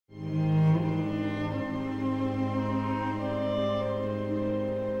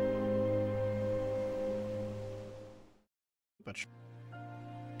Gotcha.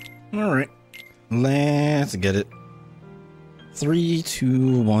 Alright. Let's get it. 3,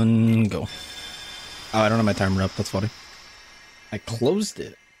 2, 1, go. Oh, I don't have my timer up. That's funny. I closed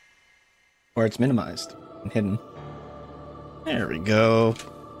it. Or it's minimized and hidden. There we go.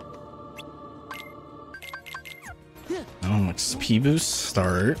 Oh, XP boost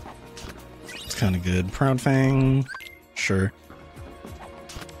start. It's kind of good. Proud Fang. Sure.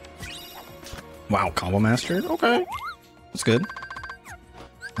 Wow, Combo Master. Okay. That's good.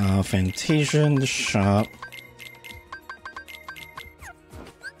 Fantasia in the shop.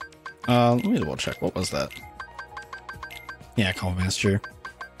 Let me double check. What was that? Yeah, Combo Master.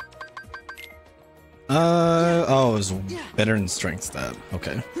 Oh, it was better in strength stat.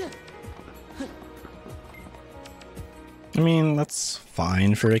 Okay. I mean, that's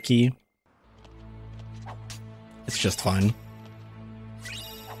fine for a key. It's just fine.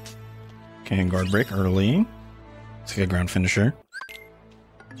 Okay, guard break early. Let's get a ground finisher.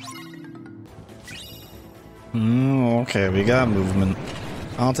 Okay, we got movement.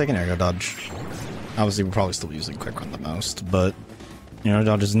 I'll take an aerial dodge. Obviously, we're probably still using quick run the most, but aerial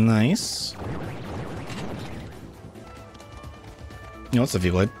dodge is nice. You know, what's the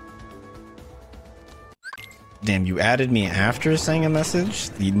V-Blade? Damn, you added me after saying a message?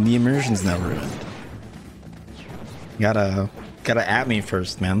 The immersion's now ruined. Gotta at me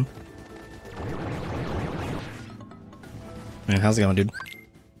first, man. Man, how's it going, dude?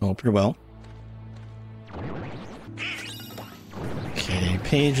 Oh, pretty well. Okay,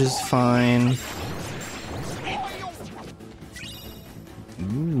 Page is fine.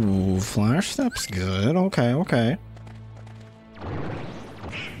 Ooh, Flash Step's good. Okay, okay.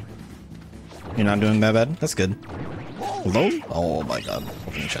 You're not doing that bad? That's good. Hello? Oh my god.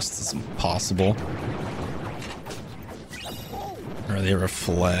 Opening chest is impossible. Or they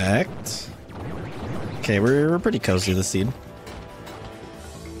reflect. Okay, we're pretty cozy this seed.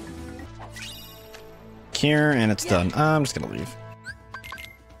 Cure, and it's done. I'm just gonna leave.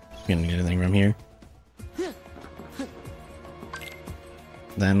 Gonna get anything from here.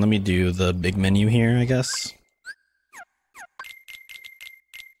 Then let me do the big menu here, I guess.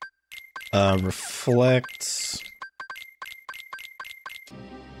 Reflect.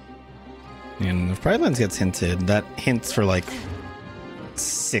 And if Pride Lands gets hinted, that hints for like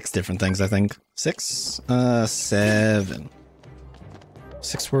 6 different things, I think. 6? 7.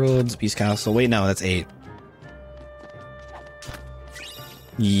 6 worlds, Beast Castle. Wait, no, that's 8.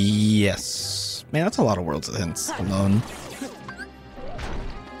 Yes. Man, that's a lot of worlds with hints alone.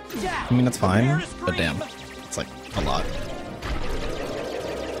 I mean, that's fine, but damn. It's like a lot.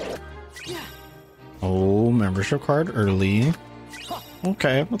 Oh, membership card early.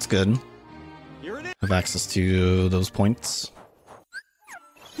 Okay, that's good. Have access to those points.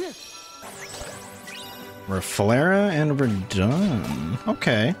 Reflera and we're done.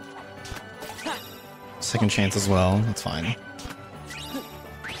 Okay. Second chance as well. That's fine.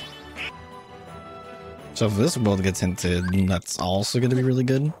 So if this world gets hinted, that's also going to be really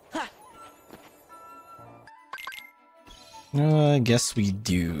good. I guess we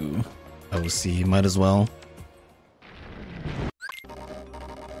do. OC, might as well.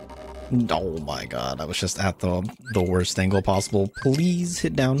 Oh my god, I was just at the worst angle possible. Please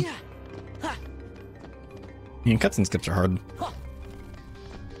hit down. I mean, cuts and skips are hard.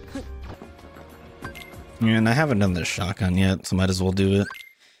 And I haven't done this shotgun yet, so might as well do it.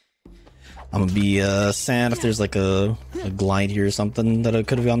 I'm gonna be sad if there's like a glide here or something that I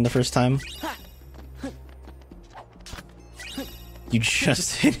could have gone the first time. You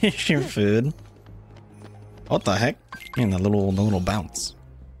just finished your food. What the heck? Man, the little bounce.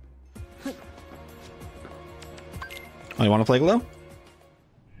 Oh, you want to play Glow?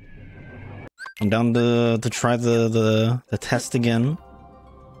 I'm down to try the test again.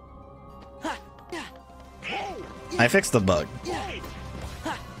 I fixed the bug.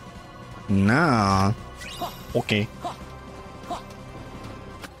 Nah. Okay.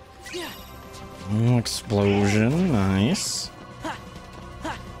 Oh, explosion, nice.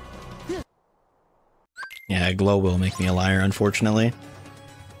 Yeah, Glow will make me a liar, unfortunately.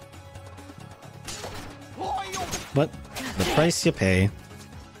 But the price you pay.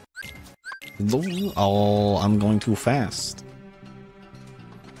 Oh, I'm going too fast.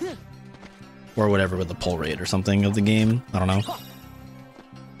 Or whatever with the pull rate or something of the game. I don't know.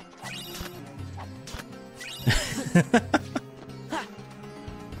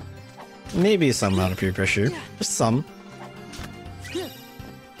 Maybe some amount of peer pressure. Just some.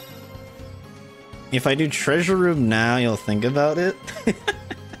 If I do treasure room now, you'll think about it.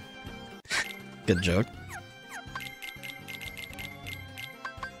 Good joke.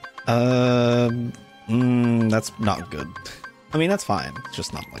 That's not good. I mean, that's fine. It's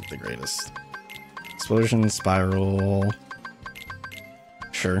just not like the greatest. Explosion, spiral.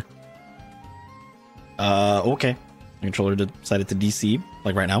 Sure. Okay. The controller decided to DC,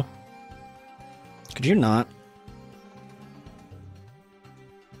 like right now. Could you not?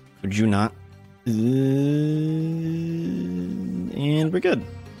 Could you not? And we're good.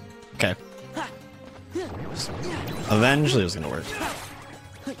 Okay. Eventually it was gonna work.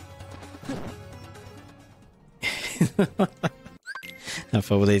 Have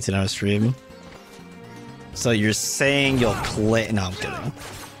fun with 18-hour stream. So you're saying you'll play? No, I'm kidding.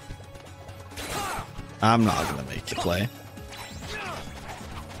 I'm not gonna make you play.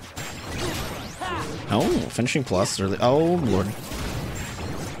 Oh, finishing plus early. Oh lord.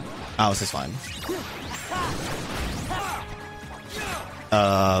 Oh, this is fine.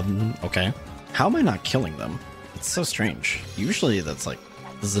 Okay. How am I not killing them? It's so strange. Usually that's like,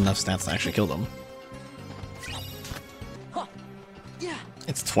 this is enough stats to actually kill them.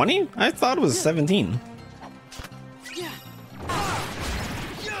 It's 20? I thought it was 17.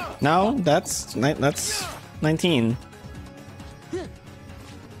 No, that's 19.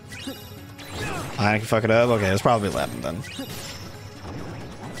 I can fuck it up? Okay, it's probably 11 then.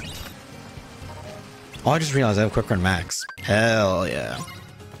 Oh, I just realized I have quick run max. Hell yeah.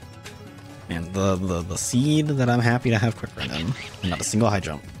 And the seed that I'm happy to have quick run in. And not a single high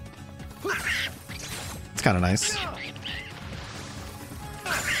jump. It's kind of nice.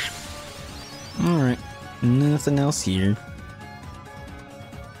 Alright. Nothing else here.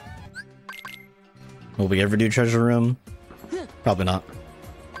 Will we ever do treasure room? Probably not.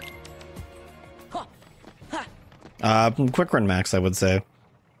 Quick run max, I would say.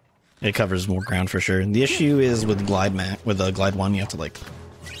 It covers more ground for sure. The issue is with glide glide 1, you have to like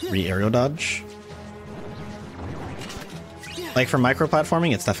re-aerial dodge. Like for micro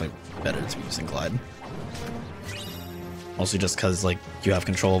platforming, it's definitely better to be using glide. Also just because like you have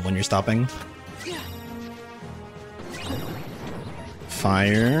control of when you're stopping.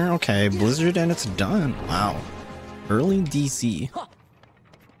 Fire, okay, blizzard and it's done. Wow. Early DC.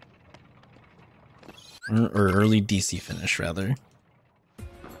 Or early DC finish rather.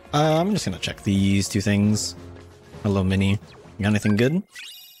 I'm just gonna check these two things. Hello, Mini. Got anything good?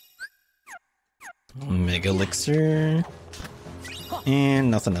 Mega Elixir.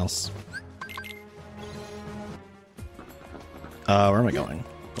 And nothing else. Where am I going?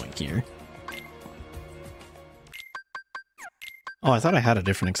 Going here. Oh, I thought I had a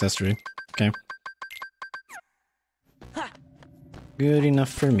different accessory. Okay. Good enough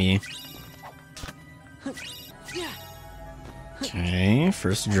for me. Okay,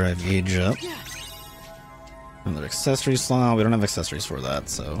 first drive gauge up. Another accessory slot. We don't have accessories for that,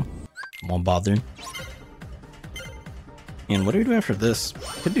 so won't bother. And what do we do after this?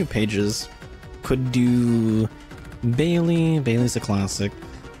 Could do Pages. Could do Bailey. Bailey's a classic.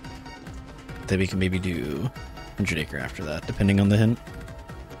 Then we can maybe do 100 Acre after that, depending on the hint.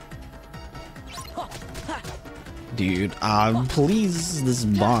 Dude, please, this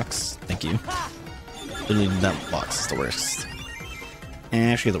box. Thank you. Literally, that box is the worst.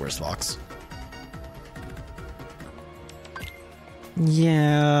 Actually, the worst box.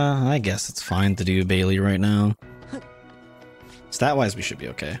 Yeah, I guess it's fine to do Bailey right now. Stat-wise, we should be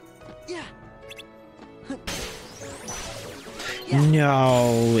okay.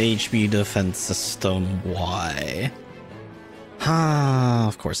 No, HP defense system, why? Ah,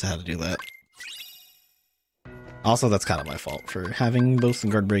 of course I had to do that. Also, that's kind of my fault for having both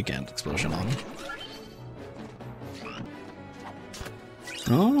guard break and explosion on.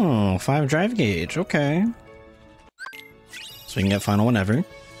 Oh, 5 drive gauge, okay. So we can get final whenever.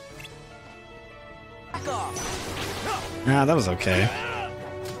 Ah, that was okay.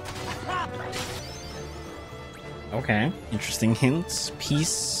 Okay, interesting hints.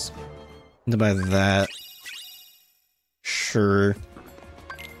 Peace. To buy that. Sure.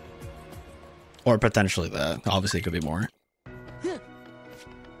 Or potentially that. Obviously it could be more.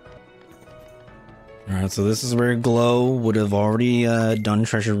 Alright, so this is where Glow would have already done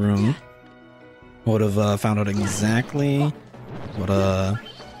Treasure Room. Would have found out exactly what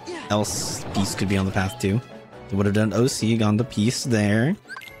else Peace could be on the path to. They would have done OC, gone to Peace there.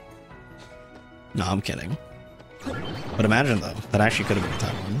 No, I'm kidding. But imagine though, that actually could have been a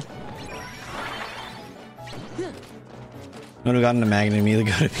time one. Would have gotten a Magnet and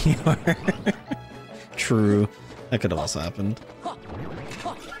immediately go to PR. True. That could have also happened.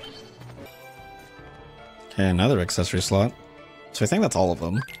 Okay, another accessory slot. So I think that's all of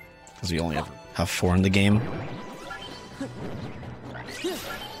them. Because we only have 4 in the game.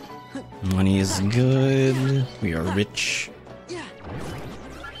 Money is good. We are rich.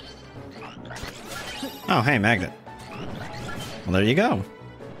 Oh, hey, Magnet. Well, there you go.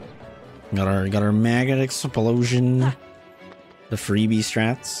 Got our magnet explosion. The freebie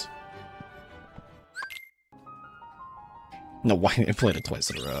strats. No, why I played it twice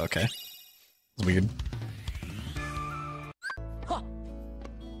in a row? Okay, it's weird.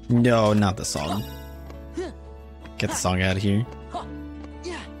 No, not the song. Get the song out of here.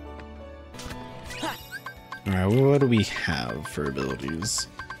 Alright, what do we have for abilities?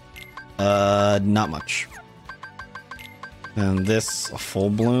 Not much. And this, a full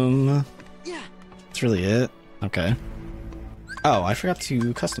bloom. That's really it. Okay. Oh, I forgot to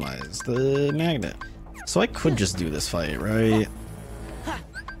customize the magnet. So I could just do this fight, right?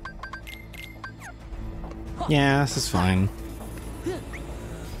 Yeah, this is fine.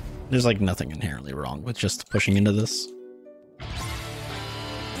 There's like nothing inherently wrong with just pushing into this.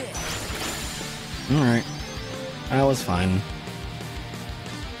 Alright. That was fine.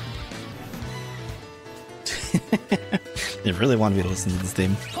 They really want me to listen to this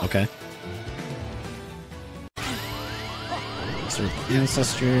theme. Okay. Sort of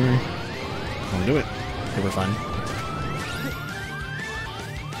ancestor. I'll do it. Okay, we're fine.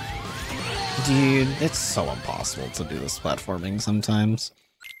 Dude, it's so impossible to do this platforming sometimes.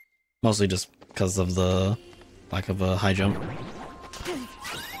 Mostly just because of the lack of a high jump.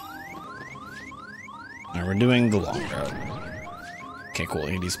 Alright, we're doing the long route. Okay, cool,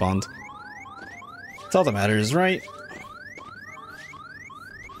 he despawned. That's all that matters, right?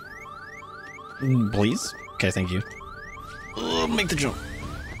 Please? Okay, thank you. Make the jump.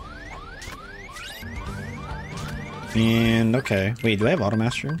 And, okay. Wait, do I have Auto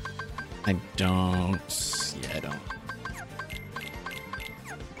Master? I don't. Yeah, I don't.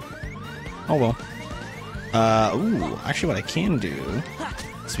 Oh well. Ooh, actually what I can do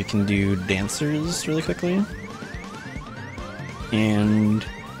is we can do dancers really quickly. And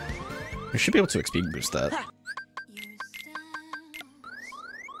we should be able to XP boost that.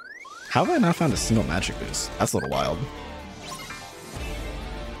 How have I not found a single magic boost? That's a little wild.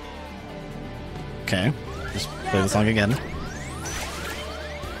 Okay, just play the song again.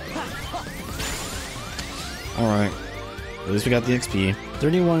 Alright, at least we got the XP.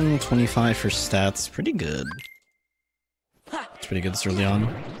 31.25 for stats, pretty good. It's pretty good this early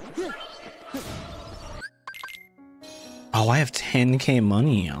on. Oh, I have 10k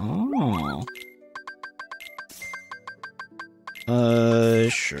money. Oh.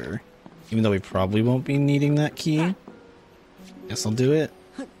 Sure. Even though we probably won't be needing that key. Guess I'll do it.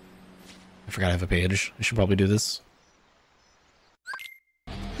 I forgot I have a page. I should probably do this.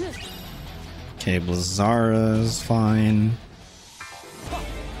 Okay, Blazara's fine.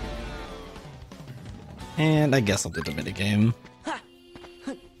 And I guess I'll do the minigame.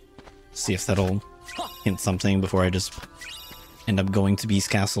 See if that'll hint something before I just end up going to Beast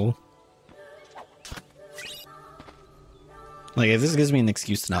Castle. Like, if this gives me an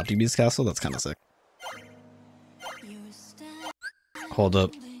excuse to not do Beast Castle, that's kind of sick. Hold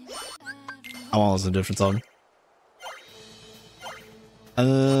up. I want to listen to a different song.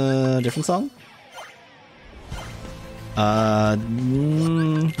 Different song?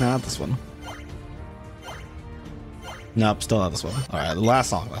 Not this one. Nope, still not this one. Alright, the last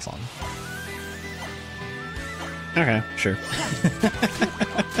song, Okay, sure.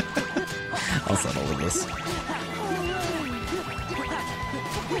 I'll settle with this.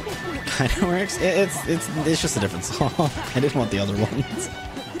 Kinda works. It's just a different song. I didn't want the other ones.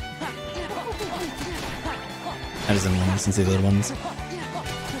 I just didn't want to listen to the other ones.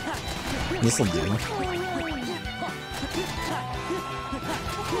 This'll do.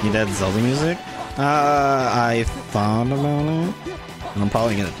 Need that Zelda music? I thought about it. I'm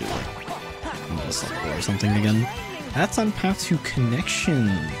probably gonna do like a cycle or something again. That's on Path to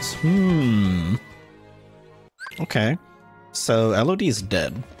Connections. Okay. So LOD is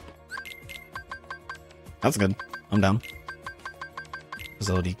dead. That's good. I'm down. Because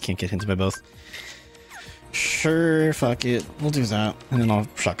LOD can't get hinted by both. Sure, fuck it. We'll do that. And then I'll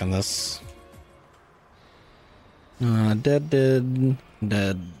shotgun this. Dead.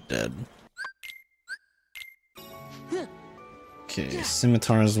 Okay,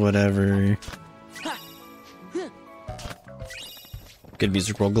 scimitars, whatever. Good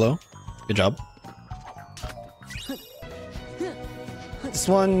music roll glow. Good job. This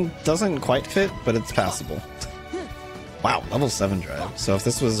one doesn't quite fit, but it's passable. Wow, level 7 drive. So if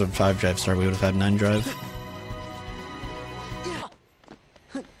this was a 5 drive star, we would have had 9 drive.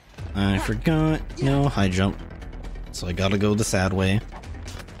 I forgot. No high jump. So I gotta go the sad way.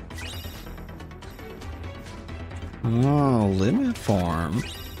 Oh, limit form.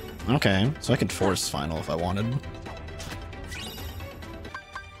 Okay, so I could force final if I wanted.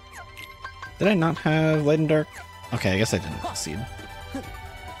 Did I not have light and dark? Okay, I guess I didn't succeed.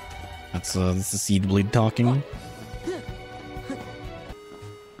 That's the seed bleed talking.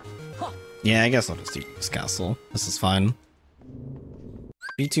 Yeah, I guess I'll just do this castle. This is fine.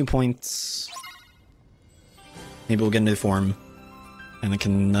 Be 2 points. Maybe we'll get into form. And I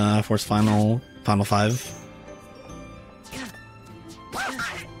can force final 5.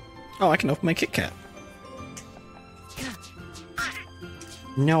 Oh, I can open my Kit Kat.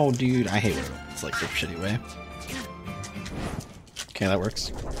 No, dude, I hate it. It's like the shitty way. Okay, that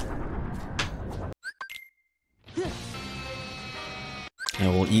works.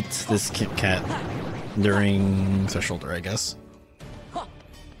 And we'll eat this Kit Kat during Thresholder, I guess.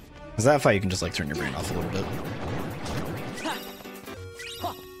 Because that fight you can just like turn your brain off a little bit.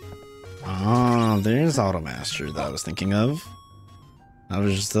 Ah, there's Automaster that I was thinking of. I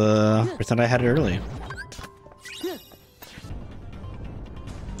was just pretend I had it early.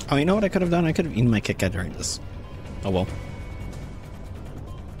 Oh, you know what I could have done? I could have eaten my Kit Kat during this. Oh well.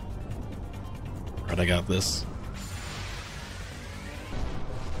 Right, I got this.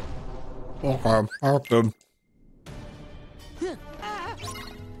 Okay, good.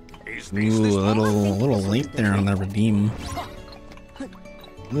 Ooh, a little late there on that redeem.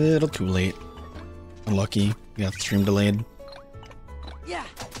 Little too late. Unlucky. Got stream delayed.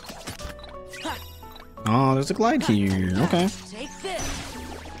 Oh, there's a glide here. Okay.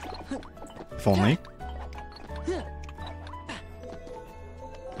 If only.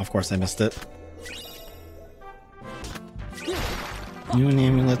 Of course I missed it. New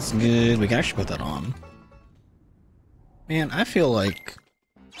amulet's good. We can actually put that on. Man, I feel like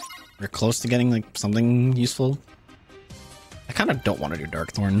we're close to getting like something useful. I kind of don't want to do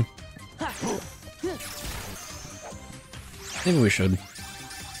Darkthorn. Maybe we should.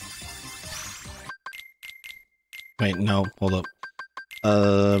 Wait, no, hold up.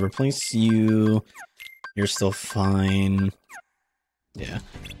 Replace you. You're still fine. Yeah.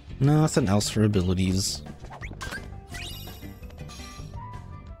 Nothing else for abilities.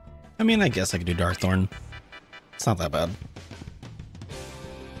 I mean, I guess I could do Darkthorn. It's not that bad.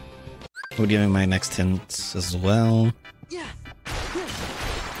 We'll give me my next hint as well.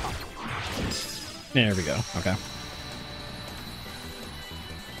 There we go. Okay.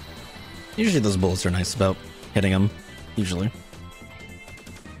 Usually those bullets are nice about hitting them. Usually.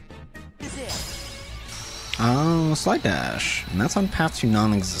 Oh, Slide Dash. And that's on path to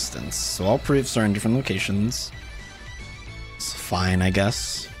non-existence. So all proofs are in different locations. It's fine, I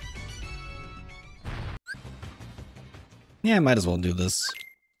guess. Yeah, I might as well do this.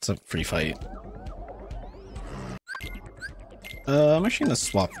 It's a free fight. I'm actually gonna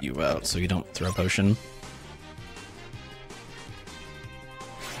swap you out so you don't throw a potion.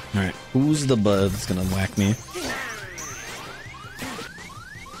 Alright, who's the bud that's gonna whack me?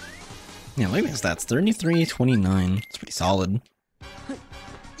 Yeah, look at these stats. 33, 29. It's pretty solid.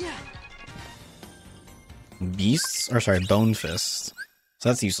 Beasts? Or sorry, Bone Fist. So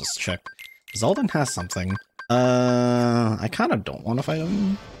that's a useless check. Zoldan has something. I kind of don't want to fight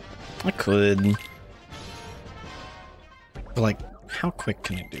him. I could. But like, how quick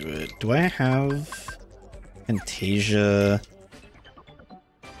can I do it? Do I have Fantasia?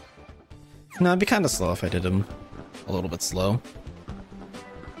 No, it'd be kind of slow if I did him a little bit slow.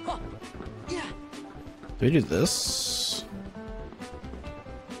 Do I do this?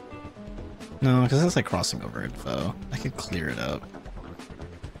 No, because that's like crossing over info. I could clear it up.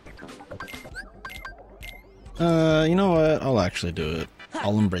 You know what? I'll actually do it.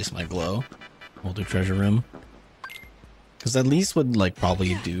 I'll embrace my glow. We'll do treasure room. Because at least would like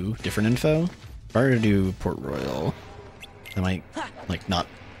probably do different info. If I were to do Port Royal, that might like not,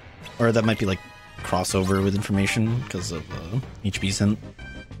 or that might be like crossover with information because of HP's hint.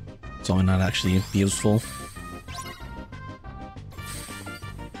 So it might not actually be useful.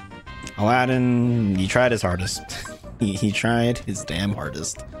 Aladdin, he tried his hardest. he tried his damn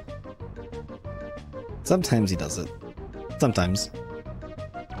hardest. Sometimes he does it. Sometimes.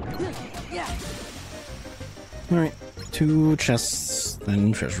 Alright, 2 chests,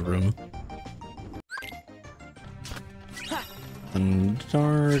 then treasure room.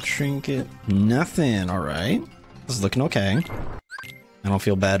 Thunder trinket, nothing, alright. This is looking okay. I don't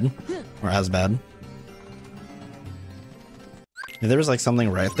feel bad, or as bad. If there was like something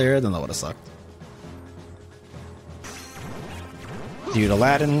right there, then that would have sucked. Dude,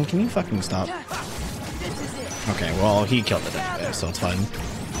 Aladdin, can you fucking stop? Okay, well, he killed it anyway, so it's fine.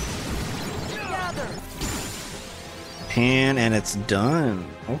 And it's done.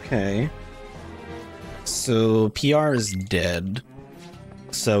 Okay. So, PR is dead.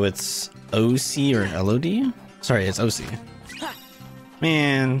 So it's OC or LOD? Sorry, it's OC.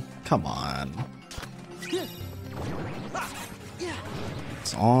 Man, come on.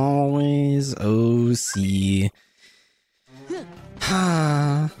 It's always OC.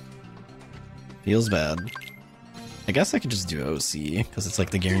 Feels bad. I guess I could just do OC, because it's like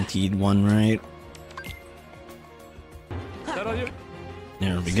the guaranteed one, right?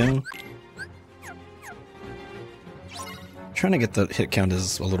 There we go. Trying to get the hit count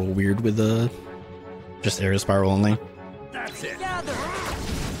is a little weird with just area spiral only. That's it.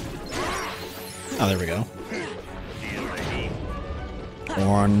 Oh, there we go.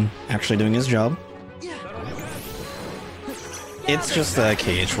 Orn actually doing his job. It's just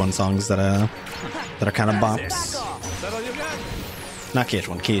KH1 songs that are kind of bops. Not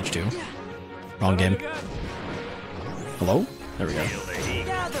KH1, KH2. Wrong game. Hello? There we go.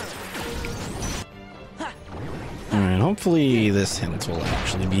 Alright, hopefully this hint will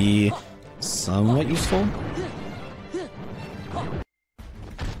actually be somewhat useful.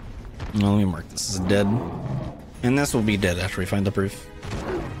 Well, let me mark this as dead. And this will be dead after we find the proof.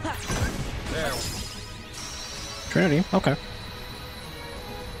 Trinity, okay.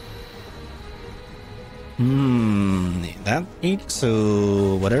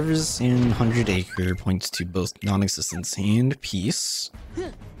 So whatever's in 100 Acre points to both non-existence and peace.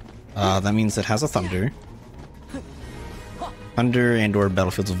 That means it has a thunder. Thunder and or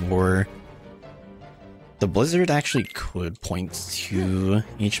Battlefields of War. The blizzard actually could point to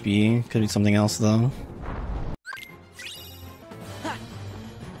HB. Could be something else though.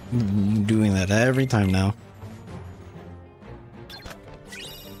 Doing that every time now.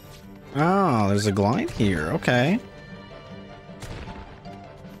 Oh, there's a glide here. Okay.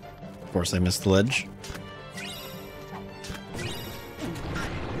 Of course, I missed the ledge.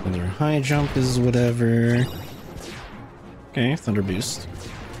 Another high jump is whatever. Okay, thunder boost.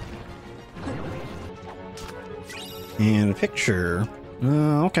 And a picture.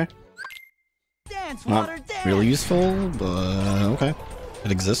 Okay. Not really useful, but okay.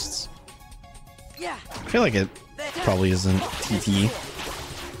 It exists. I feel like it probably isn't TT.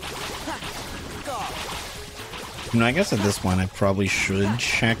 You know, I guess at this point I probably should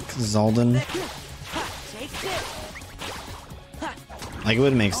check Zaldin. Like, it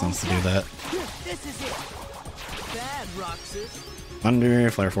would make sense to do that.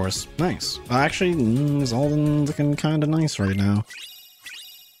 Thunder, Flare Force. Nice. Well, actually, Zaldin's looking kind of nice right now.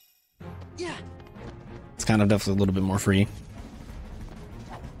 It's kind of definitely a little bit more free.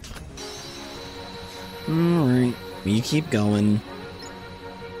 Alright, we keep going.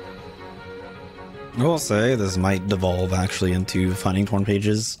 I will say this might devolve actually into finding torn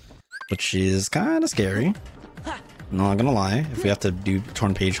pages, which is kind of scary. Not gonna lie, if we have to do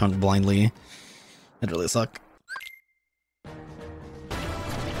torn page hunt blindly, it'd really suck.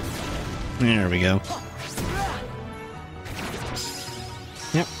 There we go.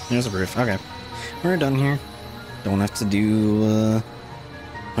 Yep, there's a proof. Okay, we're done here. Don't have to do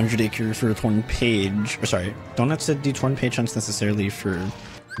 100 Acre for a torn page. Or sorry, don't have to do torn page hunts necessarily for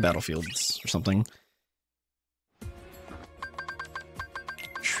battlefields or something.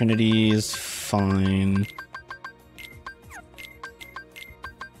 Trinity is fine.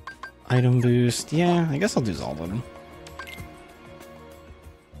 Item boost, yeah, I guess I'll do Zaldin.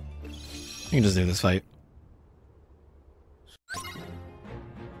 I can just do this fight.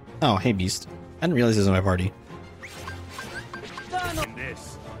 Oh, hey Beast. I didn't realize he was in my party.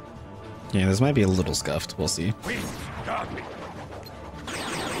 Yeah, this might be a little scuffed, we'll see. Why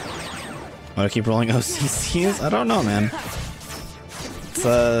do I keep rolling OCCs? I don't know, man.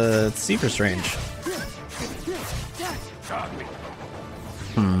 It's super strange.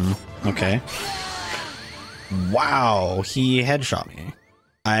 Okay. Wow, he headshot me.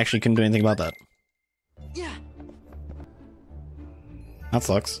 I actually couldn't do anything about that. That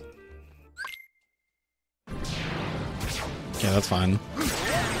sucks. Yeah, that's fine.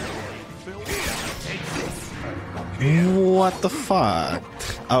 What the fuck?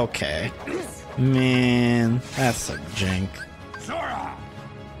 Okay. Man, that's a jank.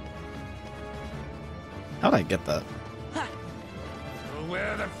 How'd I get that?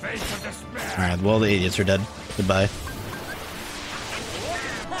 Alright, well the idiots are dead. Goodbye.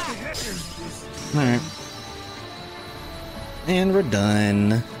 Alright. And we're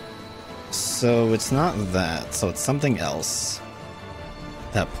done. So it's not that, so it's something else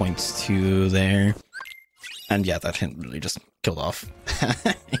that points to there. And yeah, that hint really just killed off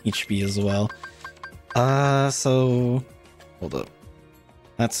HP as well. So hold up.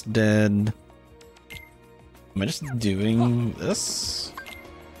 That's dead. Am I just doing this?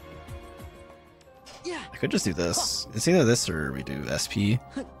 I could just do this. It's either this or we do SP.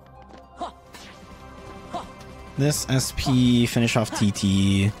 This SP, finish off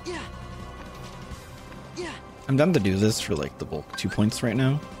TT. I'm down to do this for like the bulk 2 points right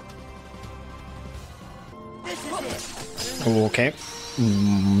now. Okay.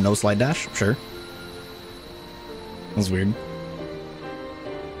 No slide dash, sure. That was weird.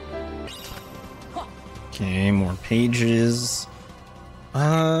 Okay, more pages.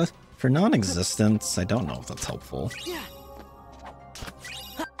 For non-existence, I don't know if that's helpful.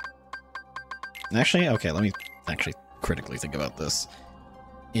 Actually, okay, let me actually critically think about this.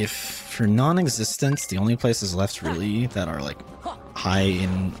 If for non-existence, the only places left really that are like high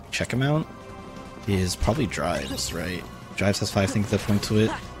in check amount is probably drives, right? Drives has 5 things that point to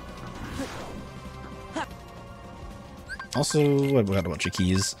it. Also, I've got a bunch of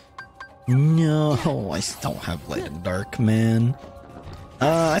keys. No, I still don't have light and dark, man.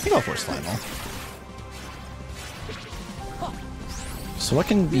 I think I'll force final. So what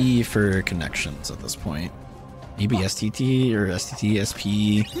can be for connections at this point? Maybe STT or STT,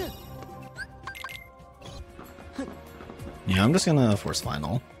 SP. Yeah, I'm just gonna force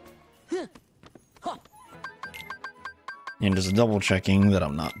final. And just double checking that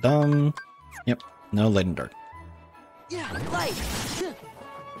I'm not dumb. Yep, no light and dark.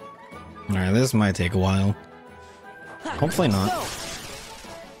 Alright, this might take a while. Hopefully not.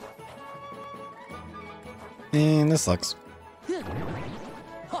 And this sucks.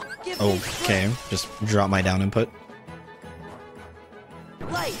 Okay, just drop my down input.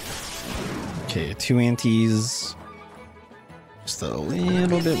 Okay, 2 antes. Just a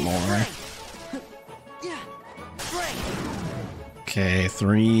little bit more. Okay,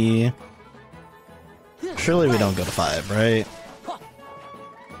 3. Surely we don't go to 5, right?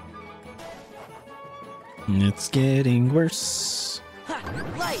 It's getting worse.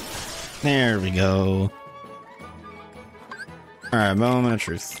 There we go. Alright, moment of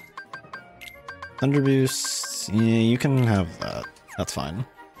truth. Thunder boost. Yeah, you can have that. That's fine.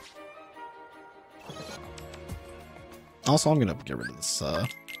 Also, I'm gonna get rid of this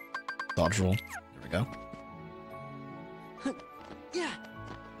dodge roll. There we go.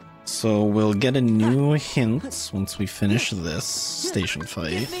 So we'll get a new hint once we finish this station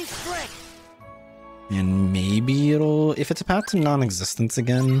fight. And maybe it'll... If it's a path to non-existence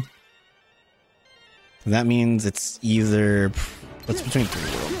again, that means it's either... What's between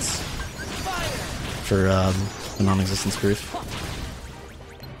 3 worlds? For the non-existence proof.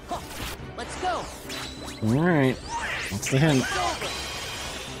 Let's go. Alright. What's the hint?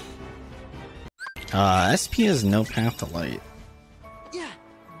 SP is no path to light.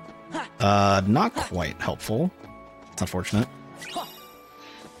 Not quite helpful. It's unfortunate.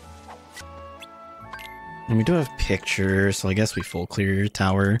 And we do have picture, so I guess we full clear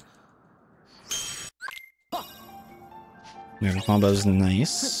tower. Yeah, combo's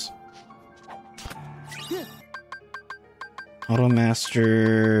nice. Auto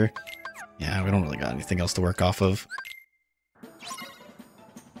Master. Yeah, we don't really got anything else to work off of.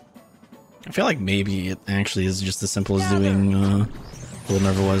 I feel like maybe it actually is just as simple as doing what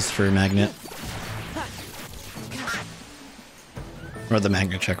never was for Magnet. Or the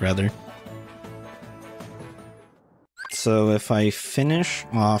Magnet check, rather. So if I finish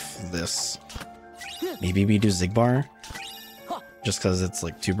off this, maybe we do Zigbar? Just because it's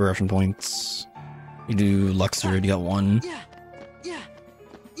like 2 progression points. You do Luxor, you got 1.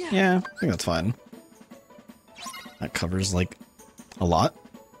 Yeah, I think that's fine. That covers like a lot.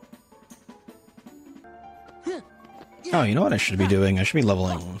 Oh, you know what I should be doing? I should be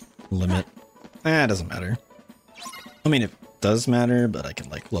leveling Limit. It doesn't matter. I mean, it does matter, but I can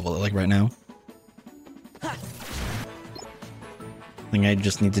like level it like right now. I think I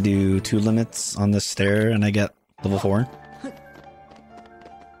just need to do 2 limits on this stair and I get level 4.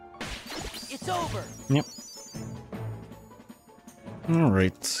 It's over. Yep.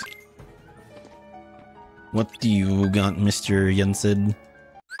 Alright. What do you got, Mr. Jensen?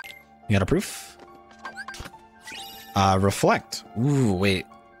 You got a proof? Reflect. Ooh, wait.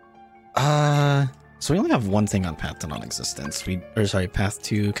 So we only have 1 thing on path to non-existence. Path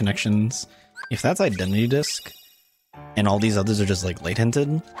to connections. If that's identity disc, and all these others are just like late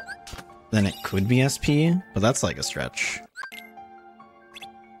hinted, then it could be SP, but that's like a stretch.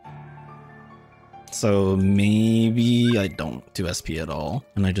 So maybe I don't do SP at all,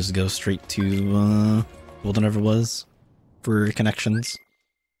 and I just go straight to Golden Ever Was for connections.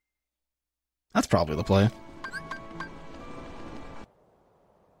 That's probably the play.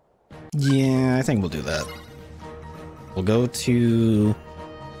 Yeah, I think we'll do that. We'll go to...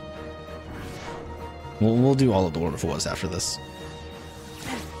 We'll do all of the Lord of Was after this.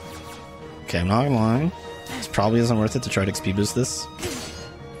 Okay, I'm not gonna lie. This probably isn't worth it to try to XP boost this.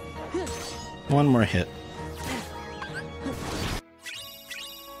 1 more hit.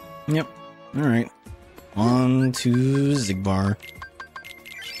 Yep. Alright. On to Zigbar.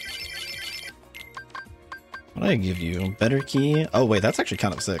 What did I give you? Better key? Oh wait, that's actually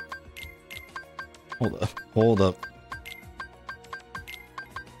kind of sick. Hold up. Hold up.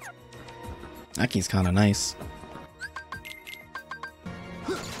 That key's kind of nice.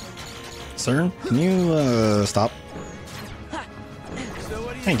 Sir, can you stop?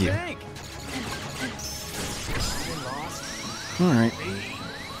 Thank you. Alright.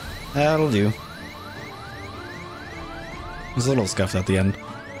 That'll do. He's a little scuffed at the end.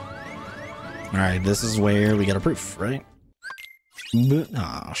 Alright, this is where we get a proof, right?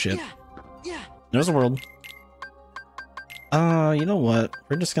 Oh shit. There's a world. You know what?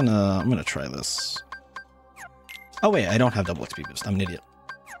 We're just gonna... I'm gonna try this. Oh wait, I don't have double XP boost. I'm an idiot.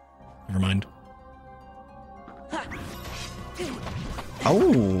 Never mind.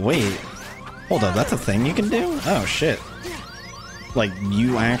 Oh, wait. Hold up, that's a thing you can do? Oh shit. Like,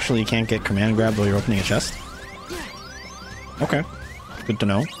 you actually can't get command grab while you're opening a chest? Okay. Good to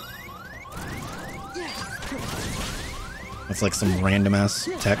know. That's like some random ass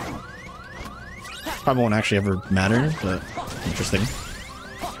tech. Probably won't actually ever matter, but interesting.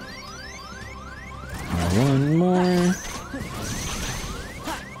 One more.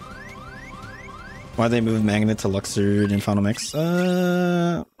 Why they moved Magnet to Luxord in Final Mix?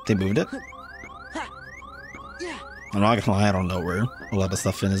 They moved it. I'm not gonna lie, I don't know where a lot of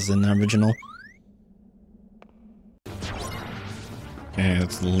stuff is in the original. Okay,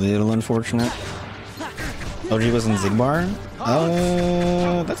 it's a little unfortunate. OG was in Zigbar?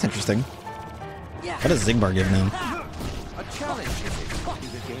 That's interesting. What does Zigbar give now?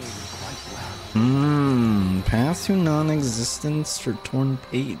 Path to non-existence for Torn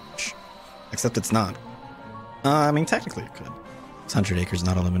Page. Except it's not. I mean, technically it could. It's 100 Acres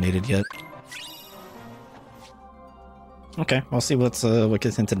not eliminated yet. Okay, I'll see what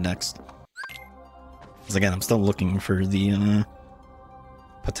gets hinted next. Because again, I'm still looking for the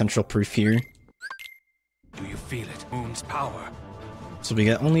potential proof here. Do you feel it? Moon's power. So we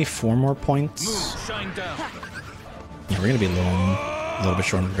get only 4 more points. Moon, shine down. Yeah, we're gonna be a little bit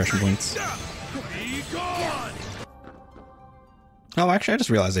short on progression points. Oh, actually, I just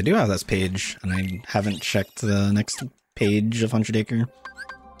realized I do have this page, and I haven't checked the next page of 100 Acre.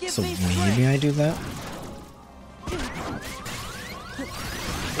 So maybe I do that?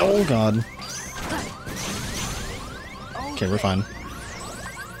 Oh god. Okay, we're fine.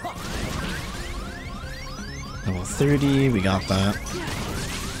 Level 30, we got that.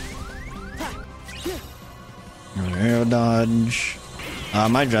 Another arrow dodge.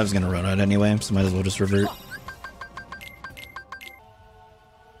 My drive's gonna run out anyway, so might as well just revert.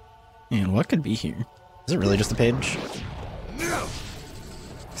 And what could be here? Is it really just a page?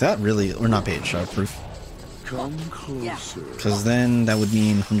 Is that really... or not page, proof. Come closer. Because then that would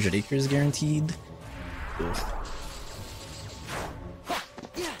mean 100 Acres guaranteed. Ugh.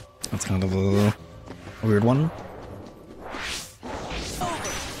 That's kind of a weird one.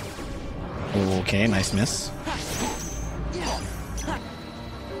 Okay, nice miss.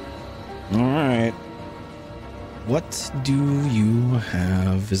 Alright. What do you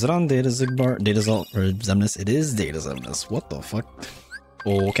have? Is it on Data Zigbar? Data Zalt or Zemnis? It is Data Zemnis. What the fuck?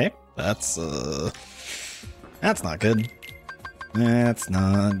 Okay, that's not good. That's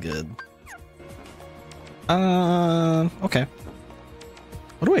not good. Okay.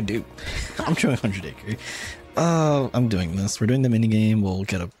 What do I do? I'm doing 100 Acre. I'm doing this. We're doing the minigame. We'll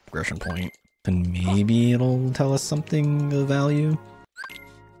get a progression point. And maybe it'll tell us something of value.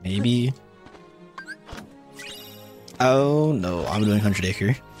 Maybe. Oh no, I'm doing 100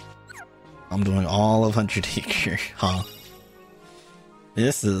 Acre. I'm doing all of 100 Acre, huh?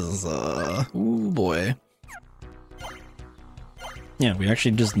 This is, ooh boy. Yeah, we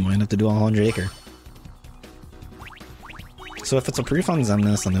actually just might have to do all 100 Acre. So if it's a proof on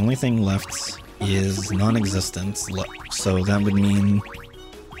Zemnis, and the only thing left is non-existence, so that would mean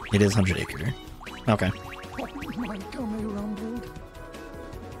it is 100 Acre. Okay.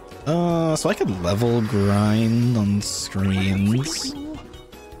 So I could level grind on screens.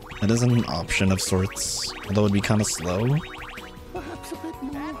 That is an option of sorts, although it'd be kind of slow.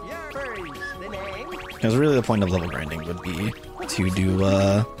 Because really the point of level grinding would be to do,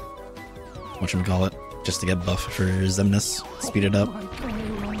 whatchamacallit, just to get buff for Zemnis, speed it up.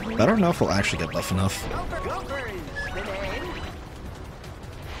 But I don't know if we'll actually get buff enough.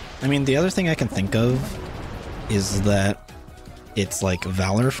 I mean, the other thing I can think of is that it's like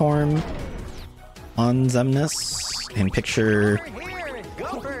Valor form on Zemnis, and picture...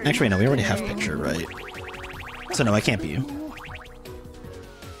 Actually, no, we already have picture, right? So no, I can't be you.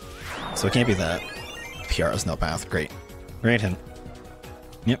 So it can't be that. PR is no path. Great. Great hint.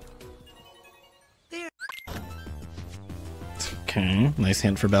 Yep. Okay, nice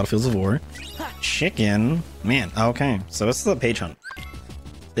hint for Battlefields of War. Chicken. Man, okay. So this is a page hunt.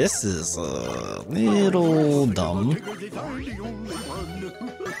 This is a little dumb.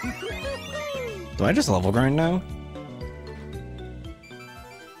 Do I just level grind now?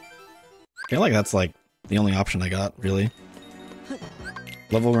 I feel like that's like the only option I got, really.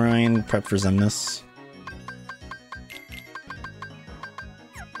 Level grind, prep for Zemnis.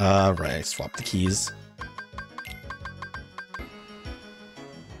 Right, swap the keys.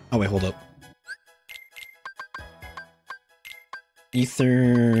 Oh wait, hold up.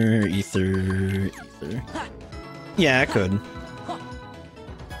 Ether. Yeah, I could.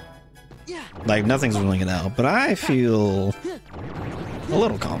 Like, nothing's ruling it out, but I feel a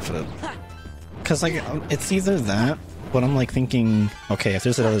little confident. Because, like, it's either that, but I'm, like, thinking, okay, if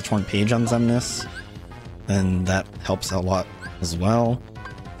there's another torn page on Zemnis, then that helps out a lot as well.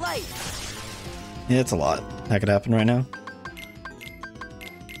 Yeah, it's a lot that could happen right now.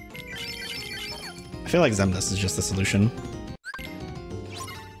 I feel like Zemnis is just the solution.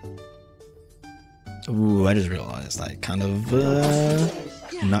 Ooh, I just realized I kind of,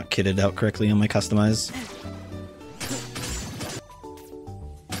 not kitted out correctly on my customize.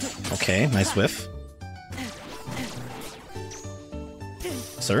 Okay, nice whiff.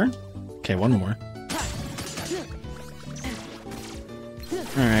 Sir? Okay, one more.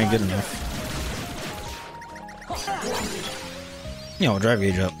 Alright, good enough. Yo, drive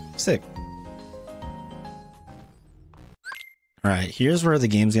gauge up. Sick. Alright, here's where the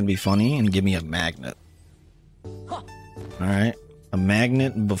game's gonna be funny and give me a magnet. Alright, a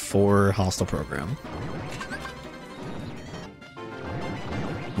magnet before hostile program.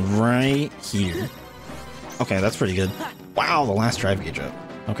 Right here. Okay, that's pretty good. Wow, the last drive gauge up.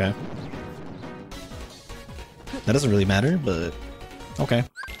 Okay. That doesn't really matter, but okay.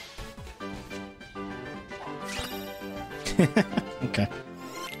 Okay.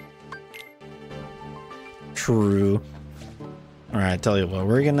 True. Alright, tell you what,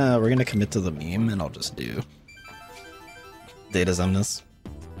 we're gonna commit to the meme and I'll just do Data Zemnis.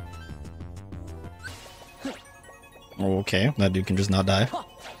 Okay, that dude can just not die.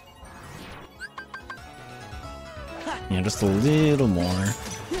 Yeah, just a little more.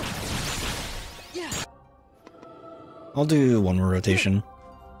 I'll do one more rotation.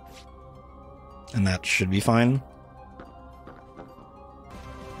 And that should be fine.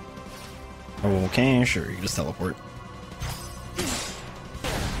 Okay, sure, you just teleport.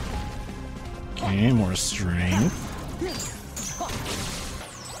 Okay, more strength.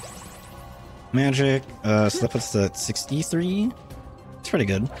 Magic, so that puts us at 63. It's pretty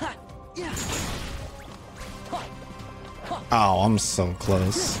good. Oh, I'm so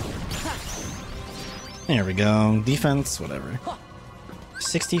close. There we go. Defense, whatever.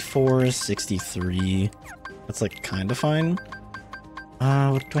 64, 63. That's like kinda fine.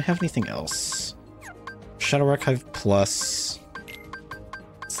 Do I have anything else? Shadow Archive Plus.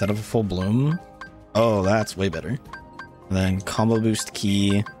 Instead of a full bloom? Oh, that's way better. And then Combo Boost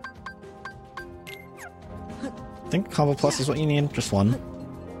Key. I think Combo Plus is what you need, just one.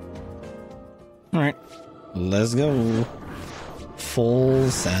 Alright, let's go. Full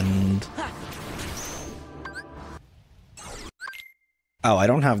send. Oh, I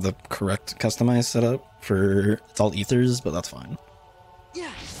don't have the correct customized setup for, it's all ethers, but that's fine.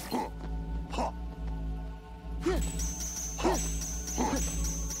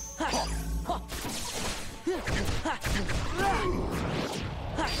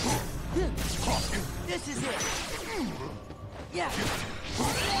 This is it. Yeah.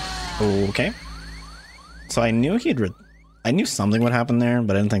 Okay. So I knew I knew something would happen there,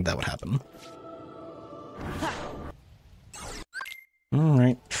 but I didn't think that would happen.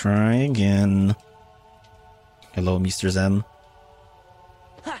 Alright, try again. Hello, Mr. Zem.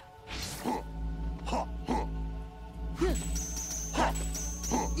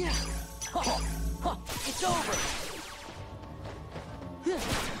 It's over.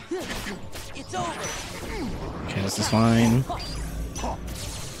 It's over. Okay, this is fine.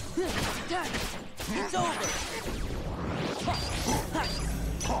 It's over.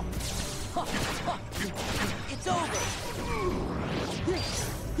 It's over.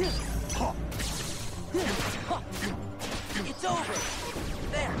 It's over.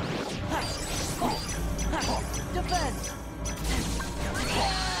 There. Defend.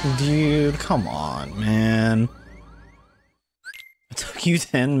 Dude, come on, man. It took you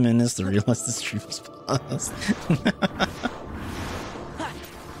 10 minutes to realize the stream was paused.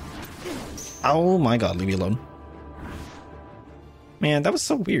 Oh my god, leave me alone. Man, that was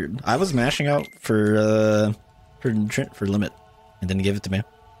so weird. I was mashing out for limit and didn't give it to me.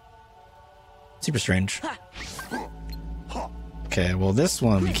 Super strange. Okay, well this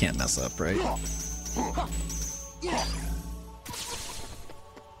one we can't mess up, right?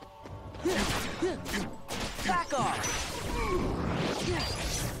 Back off.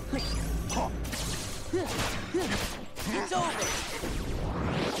 It's over.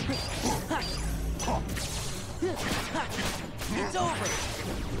 It's over.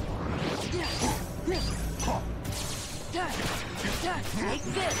 Take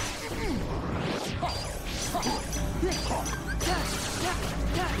this.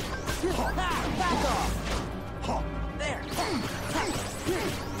 Back off. There.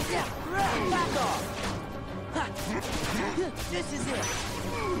 Yeah, back off. This is it.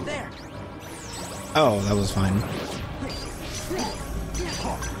 There. Oh, that was fine. Take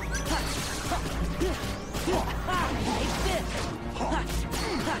this.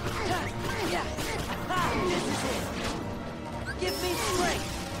 Yeah. This is it. Give me strength.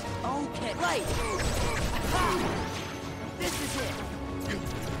 Okay. Light. This is it.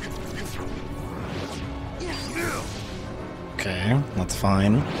 Okay, that's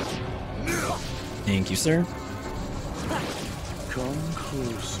fine. Thank you, sir. Come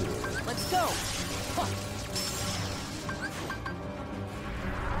closer. Let's go.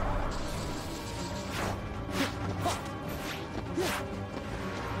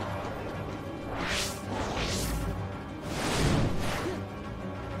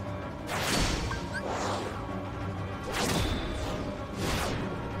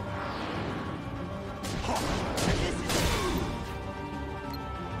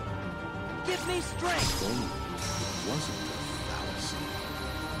 Give me strength. Oh, it wasn't a fallacy.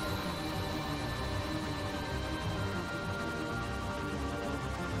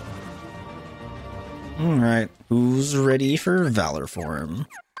 Alright, who's ready for Valor form?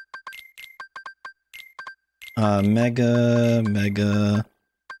 Mega,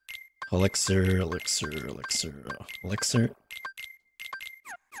 Elixir.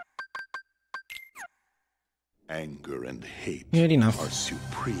 Anger and hate Good enough. are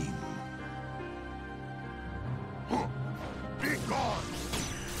supreme. Be gone!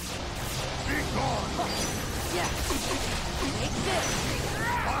 Be gone! Yeah. Take this.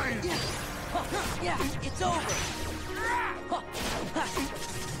 Fine! Yeah, it's over.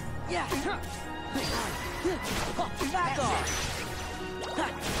 Yeah. Back off.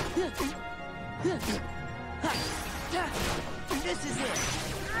 This is it.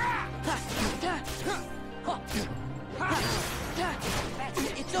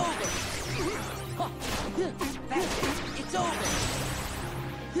 It's over. It's over.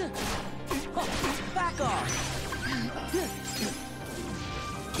 Back off.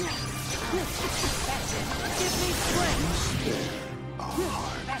 That's it. Give me strength.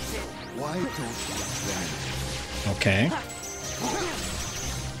 That's it. Why don't you vanish? Okay.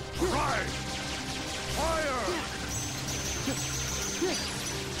 Rise! Fire!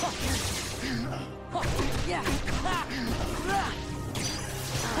 Yeah.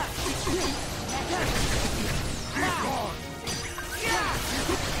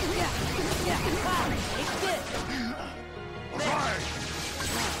 Be gone! Take this. Rise!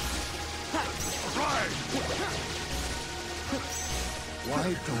 Rise! Why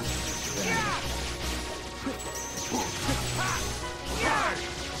don't you vanish? Rise!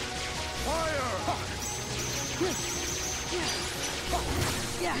 Fire!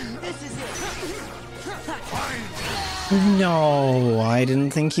 Yeah, this is it. Fine! No, I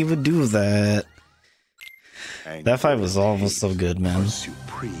didn't think he would do that. That fight was almost so good, man.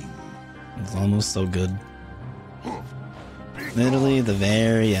 Supreme. It was almost so good. Literally the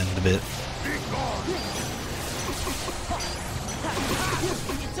very end of it. Be gone!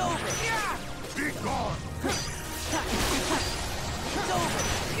 It's over. Be gone! It's over.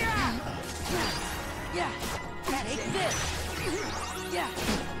 Yeah. Take this. Yeah.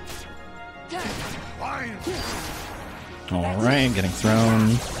 Fine! Alright, getting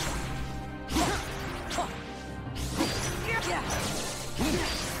thrown.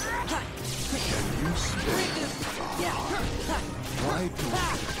 Why don't you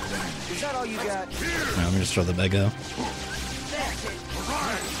vanish? Is that all you got? Let me just throw the Bego. That's it.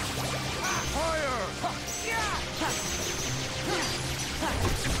 Rise! Fire!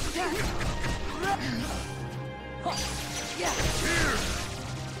 Yeah. Here!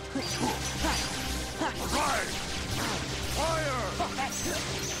 Rise! Fire! That's it.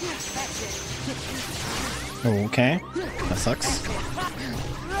 Okay, that sucks.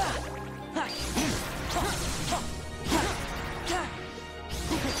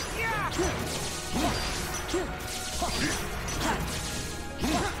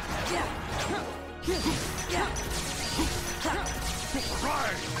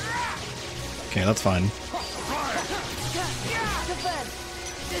 Rise! Okay, that's fine. Rise!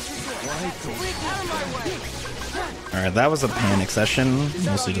 Alright, that was a panic session,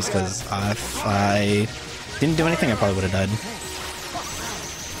 mostly just because if I didn't do anything, I probably would have died.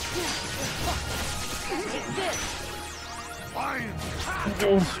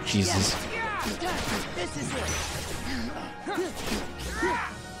 Oh, Jesus. This is it.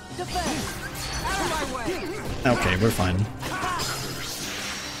 Defense. Out of my way. Okay, we're fine.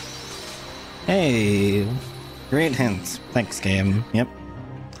 Hey, great hint. Thanks, game. Yep.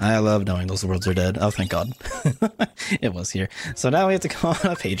 I love knowing those worlds are dead. Oh, thank God. It was here. So now we have to go on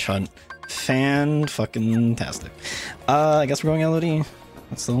a page hunt. Fan-fucking-tastic. I guess we're going LOD.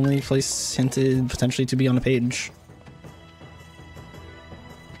 That's the only place hinted potentially to be on a page.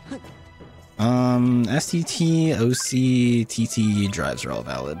 STT, OC, TT drives are all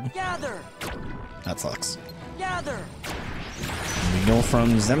valid. Gather. That sucks. Gather. We go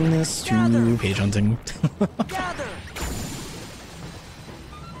from Zemnis to page hunting. Gather.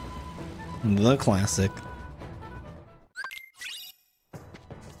 The classic.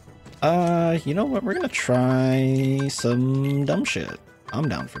 You know what? We're gonna try some dumb shit. I'm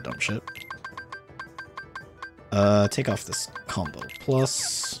down for dumb shit. Take off this combo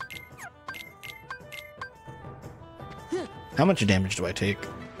plus. How much damage do I take?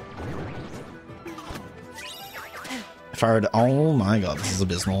 If I were to, oh my God, this is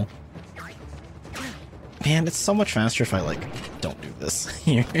abysmal. Man, it's so much faster if I, like, don't do this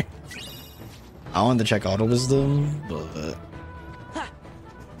here. I wanted to check Auto Wisdom, but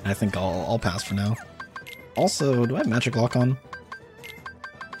I think I'll pass for now. Also, do I have Magic Lock on?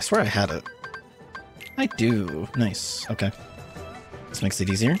 I swear I had it. I do. Nice. Okay. This makes it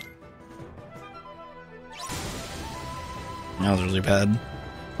easier. That was really bad.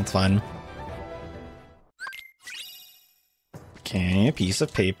 That's fine. Okay, piece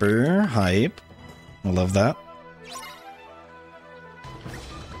of paper. Hype. I love that.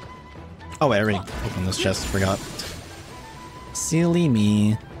 Oh, I already opened this chest. Forgot. Silly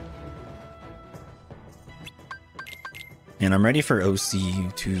me. And I'm ready for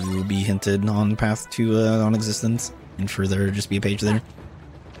OC to be hinted on path to non-existence, and for there to just be a page there.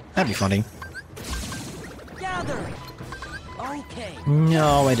 That'd be funny. Gather. Okay.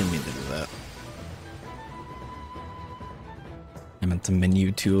 No, I didn't mean to do that. I meant to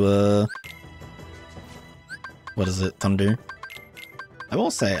menu to, what is it? Thunder. I will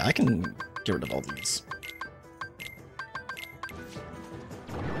say, I can get rid of all these.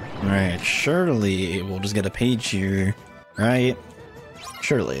 Alright, surely we'll just get a page here, right?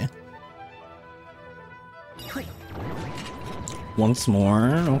 Surely. Once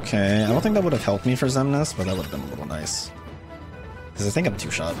more, okay. I don't think that would have helped me for Zemnis, but that would have been a little nice. Because I think I'm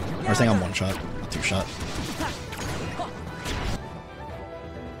two-shot. Or I think I'm one-shot, not two-shot.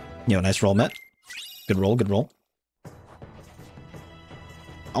 Yo, nice roll, Met. Good roll, good roll.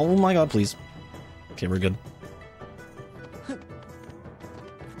 Oh my God, please. Okay, we're good.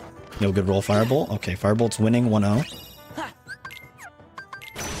 Yo, good roll, Firebolt. Okay, Firebolt's winning 1-0.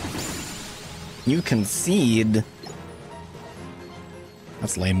 You concede.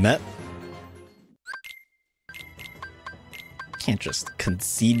 That's lame, Met. Can't just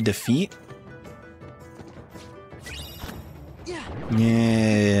concede defeat.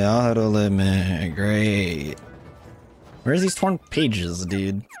 Yeah, auto limit. Great. Where's these torn pages,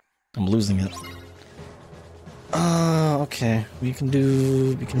 dude? I'm losing it. Okay. We can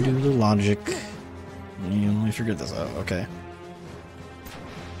do the logic. Let me figure this out. Okay.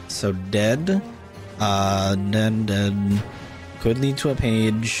 So dead. Dead. Could lead to a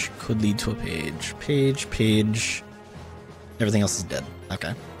page. Could lead to a page. Page. Everything else is dead.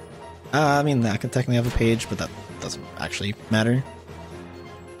 Okay. I mean, I could technically have a page, but that doesn't actually matter.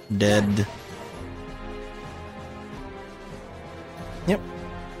 Dead. Yep.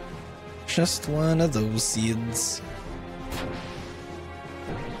 Just one of those seeds.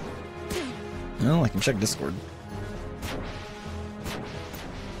 Well, I can check Discord.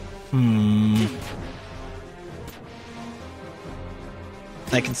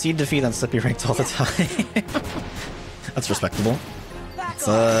 I concede defeat on Slippy ranked all the time. That's respectable. It's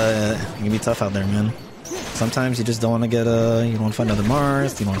it can be tough out there, man. Sometimes you just don't want to get you don't want to find another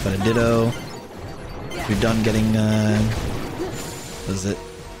Marth, you don't want to find a Ditto. You're done getting what is it?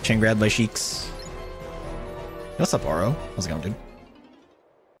 Chain grabbed by Sheiks. What's up, Aro? How's it going, dude?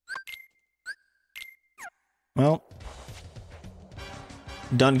 Well,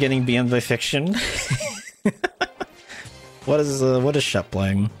 done getting BM'd by Fiction. What is Shep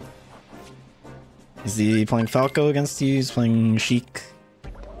playing? Is he playing Falco against you? He's playing Sheik.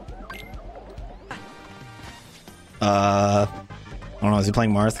 I don't know, is he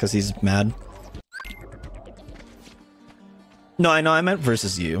playing Marth because he's mad? No, I know I meant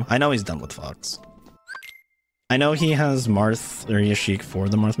versus you. I know he's done with Fox. I know he has Marth or Yashik for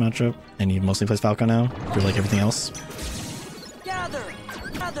the Marth matchup, and he mostly plays Falco now for like everything else. Gather!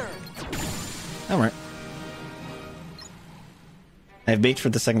 Gather! Alright. I've baked for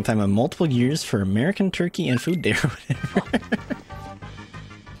the second time in multiple years for American Turkey and Food Day or whatever.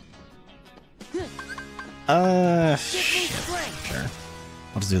 Sure.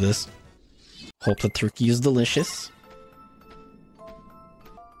 I'll just do this. Hope the turkey is delicious.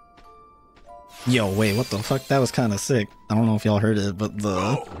 Yo, wait, what the fuck? That was kind of sick. I don't know if y'all heard it, but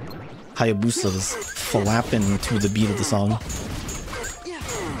the Hayabusa was flapping to the beat of the song.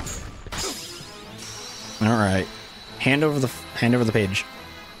 Alright. Hand over the page.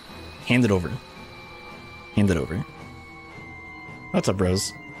 Hand it over. Hand it over. What's up,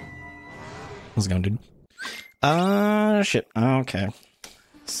 bros? How's it going, dude? Shit. Okay.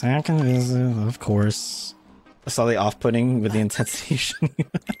 Second visit, of course. I saw the off-putting with the intensity.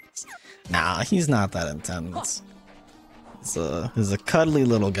 Nah, he's not that intense. He's a cuddly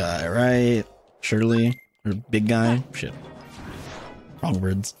little guy, right? Surely? Or big guy? Shit. Wrong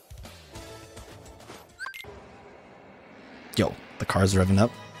words. Yo, the car's revving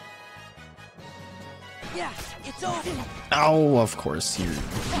up. Yeah, it's over. Oh, of course, you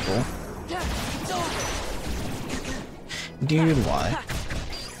people. Yeah, it's over. Dude, why?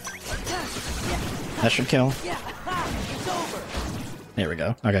 That should kill. Yeah, it's over. There we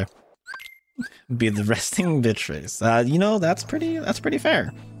go. Okay. Be the resting bitch face. You know, that's pretty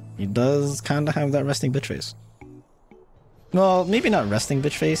fair. He does kind of have that resting bitch face. Well, maybe not resting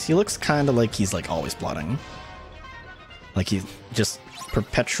bitch face. He looks kind of like he's like always plotting. Like he's just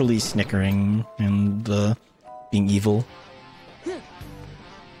perpetually snickering and being evil.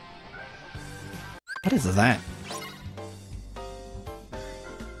 What is that?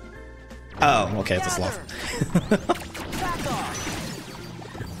 Oh, okay, it's a sloth.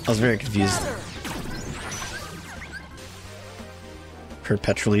 I was very confused.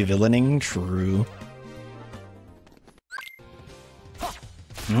 Perpetually villaining? True.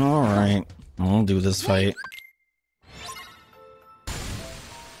 Alright, I'll do this fight.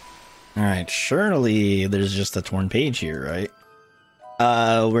 Alright, surely there's just a torn page here, right?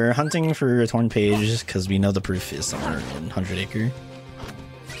 We're hunting for a torn page because we know the proof is somewhere in 100 Acre.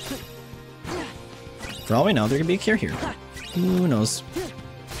 For all we know, there could be a cure here. Who knows?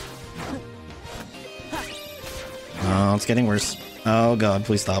 Oh, it's getting worse. Oh god,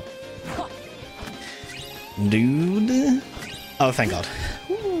 please stop. Dude. Oh, thank god.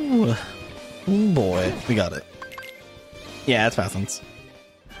 Ooh. Ooh boy, we got it. Yeah, it's Pathans.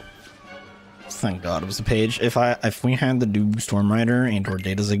 Thank god it was a page. If we had the Doob Storm Rider and or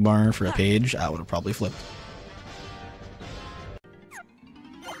Data Zigbar for a page, I would have probably flipped.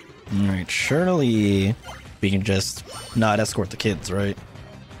 Alright, surely we can just not escort the kids, right?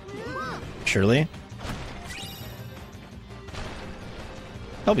 Surely?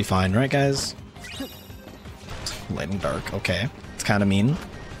 They'll be fine, right guys? Light and dark, okay. It's kinda mean.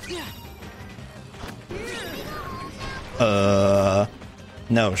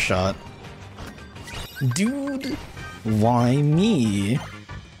 No shot. Dude, why me?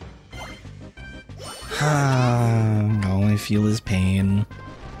 All I feel is pain.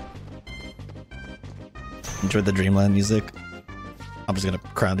 Enjoy the Dreamland music. I'm just gonna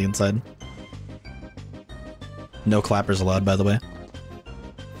crowd the inside. No clappers allowed, by the way.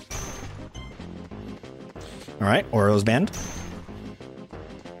 Alright, Oro's banned.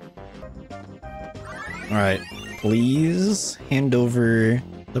 Alright, please hand over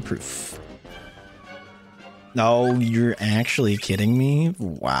the proof. No, you're actually kidding me?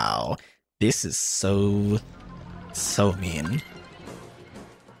 Wow. This is so mean.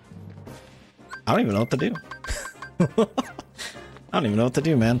 I don't even know what to do. I don't even know what to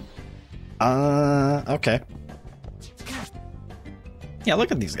do, man. Okay. Yeah,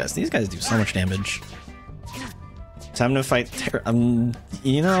 look at these guys. These guys do so much damage. Time to fight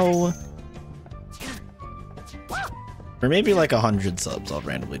you know... For maybe like 100 subs, I'll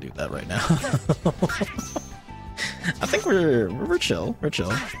randomly do that right now. I think we're chill. We're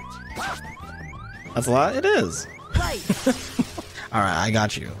chill. That's a lot? It is. Alright, I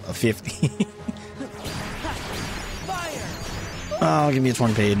got you. A 50. Oh, give me a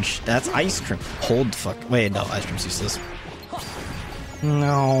torn page. That's ice cream. Hold fuck. Wait, no, ice cream's useless.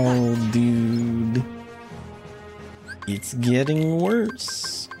 No, dude. It's getting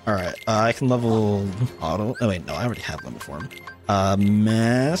worse. Alright, I can level auto. Oh, wait, no, I already have level form.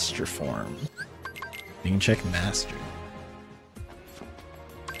 Master form. You can check master.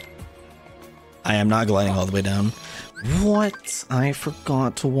 I am not gliding all the way down. What? I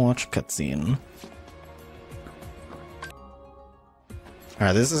forgot to watch cutscene.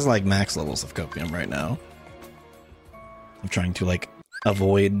 Alright, this is like max levels of copium right now. I'm trying to like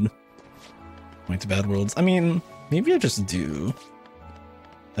avoid going to bad worlds. I mean, maybe I just do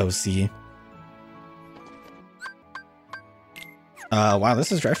OC. Wow,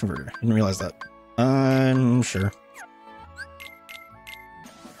 this is drive converter. Didn't realize that. I'm sure.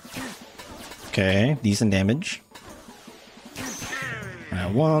 Okay, decent damage.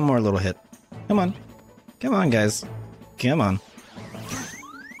 Alright, one more little hit. Come on. Come on, guys. Come on.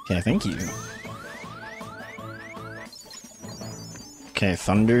 Okay, thank you. Okay,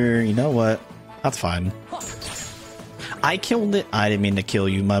 thunder. You know what? That's fine. I killed it. I didn't mean to kill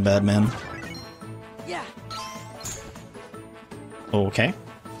you. My bad, man. Yeah. Okay.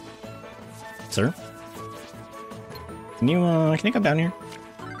 Sir? Can you come down here?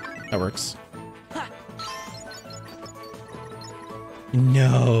 That works.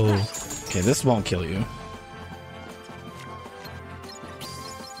 No. Okay, this won't kill you.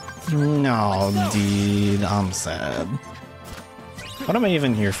 No, dude, I'm sad. What am I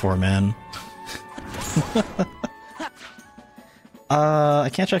even here for, man? I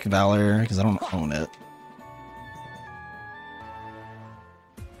can't check Valor because I don't own it.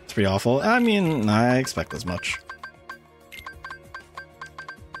 It's pretty awful. I mean, I expect as much.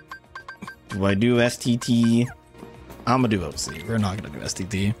 Do I do STT? I'm gonna do OC. We're not gonna do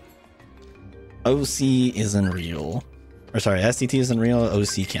STT. OC isn't real. Or sorry, STT isn't real.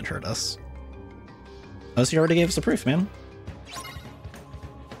 OC can't hurt us. OC already gave us the proof, man.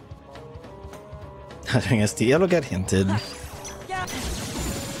 Doing ST, it'll get hinted.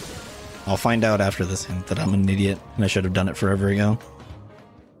 I'll find out after this hint that I'm an idiot and I should have done it forever ago.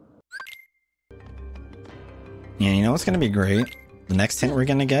 Yeah, you know what's gonna be great? The next hint we're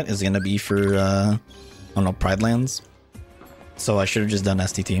gonna get is gonna be for, I don't know, Pride Lands. So I should have just done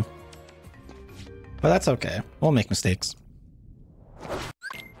STT. But that's okay. We'll make mistakes.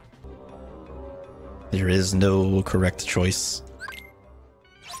 There is no correct choice.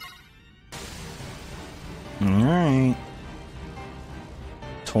 Alright.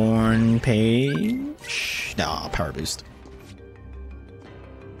 Torn page. Nah, power boost.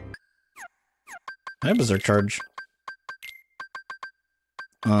 I have Berserk charge.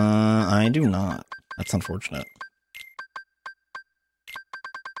 I do not. That's unfortunate.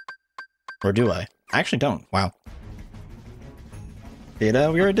 Or do I? I actually don't. Wow.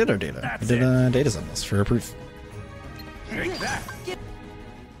 Data? We already did our data. We did data on this for proof. Take that.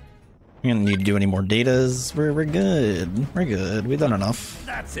 We don't need to do any more datas. We're good. We're good. We've done enough.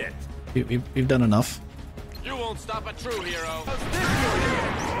 That's it. We've done enough. You won't stop a true hero.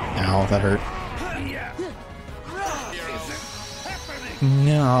 Ow, that hurt.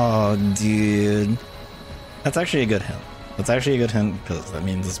 No, dude. That's actually a good hint. That's actually a good hint because that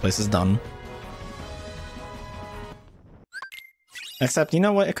means this place is done. Except, you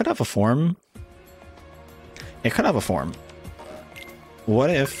know what? It could have a form. It could have a form.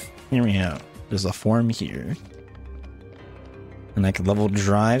 What if, hear me out, there's a form here. And I could level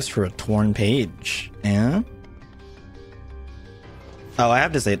drives for a torn page. Yeah? Oh, I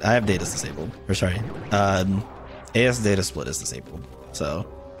have datas disabled. Or sorry. AS data split is disabled.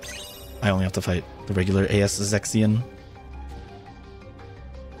 So I only have to fight the regular AS Zexian.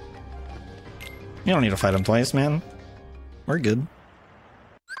 You don't need to fight him twice, man. We're good.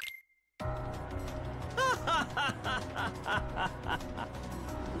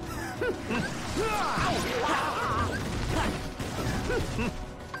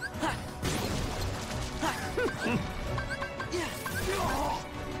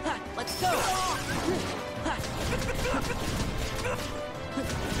 Let's go.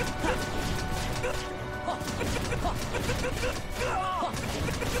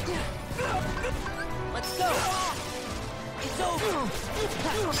 Let's go. It's over.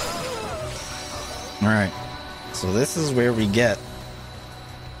 All right. So this is where we get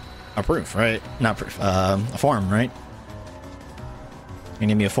a proof, right? Not proof. A form, right? You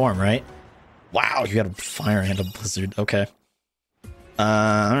need me a form, right? Wow, you got a fire and a blizzard. Okay. All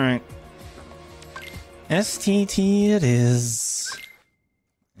right. STT it is.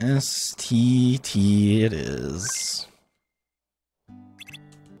 STT it is.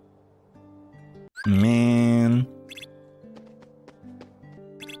 Man.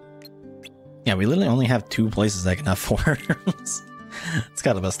 Yeah, we literally only have 2 places that can have forms. It's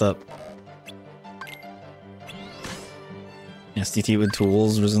kind of messed up. STT with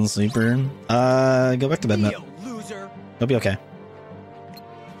tools, Risen Sleeper. Go back to bed, Matt. It'll be okay.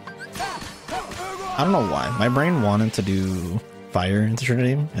 I don't know why. My brain wanted to do fire into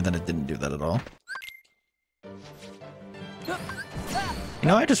Trinity, and then it didn't do that at all. You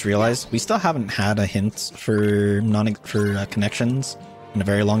know, I just realized we still haven't had a hint for connections. in a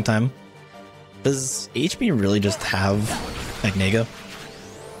very long time. Does HB really just have Magnaga?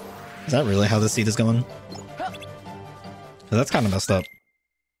 Is that really how this seed is going? 'Cause that's kind of messed up.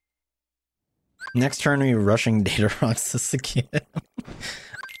 Next turn we rushing Data Roxas again.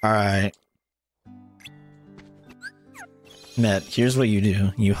 Alright. Met, here's what you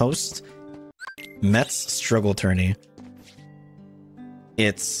do. You host Met's Struggle Tourney.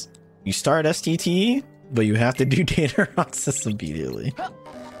 It's... You start STT, but you have to do Data Roxas immediately.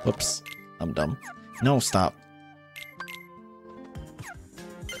 Whoops. I'm dumb. No, stop.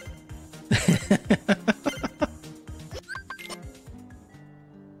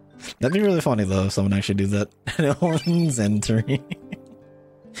 That'd be really funny though if someone actually do that. No one's entering.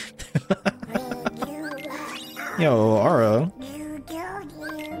 Yo, Ara.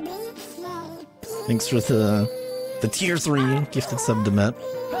 Thanks for the tier 3 gifted sub to Met.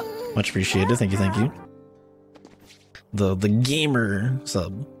 Much appreciated. Thank you, thank you. The gamer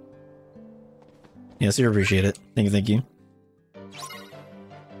sub. Yes, you appreciate it. Thank you, thank you.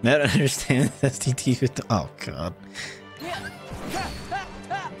 Matt understands STT with oh god.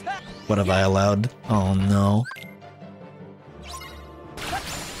 What have I allowed? Oh no.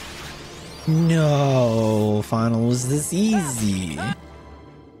 No, final was this easy.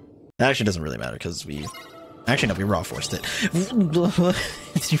 That actually doesn't really matter because we actually no, we raw forced it.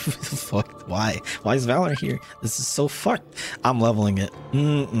 Fuck, why? Why is Valor here? This is so fucked. I'm leveling it.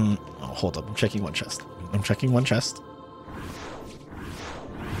 Oh, hold up, I'm checking one chest. I'm checking one chest.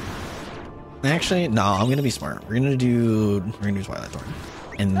 Actually, no, I'm gonna be smart. We're gonna do Twilight Thorn.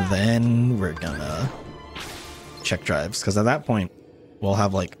 And then we're gonna check drives, because at that point we'll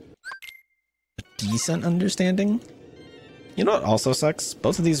have like a decent understanding. You know what also sucks?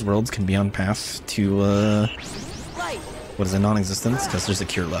 Both of these worlds can be on path to what is it, non-existence, because there's a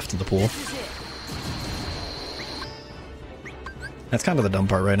cure left in the pool. That's kind of the dumb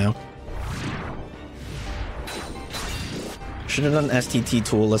part right now. Should have done STT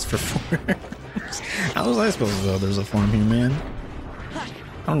tool list for forms. How was I supposed to know there's a form here, man?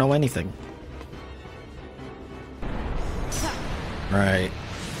 I don't know anything. Right.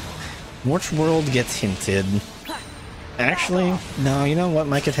 Which world gets hinted? Actually, no, you know what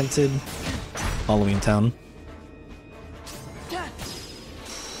might get hinted? Halloween Town.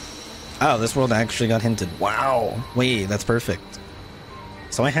 Oh, this world actually got hinted. Wow. Wait, that's perfect.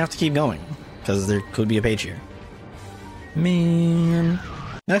 So I have to keep going, because there could be a page here. Man.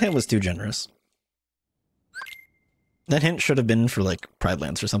 That hint was too generous. That hint should have been for, like, Pride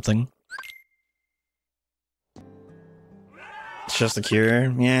Lance or something. It's just a cure?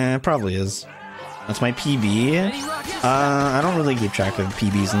 Yeah, it probably is. That's my PB. I don't really keep track of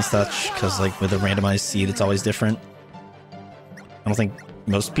PBs and such, because, like, with a randomized seed, it's always different. I don't think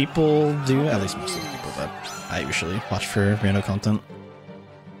most people do, at least most of the people that I usually watch for random content.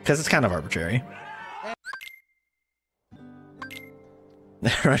 Because it's kind of arbitrary.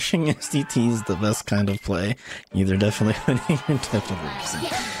 Rushing STT is the best kind of play. Either definitely winning or definitely losing.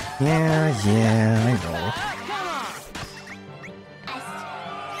 Yeah, I know.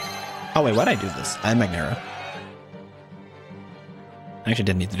 Oh wait, why'd I do this? I had Magnera. I actually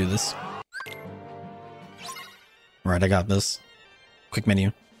didn't need to do this. Alright, I got this. Quick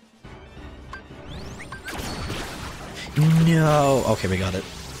menu. No! Okay, we got it.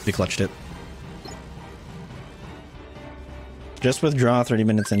 We clutched it. Just withdraw 30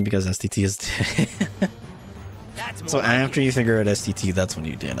 minutes in because STT is so after you figure out STT, that's when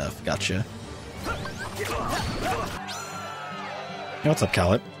you DNF. Gotcha. Hey, what's up,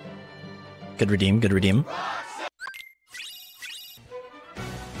 Cowlet? Good redeem, good redeem.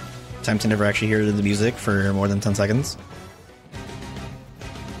 Time to never actually hear the music for more than 10 seconds.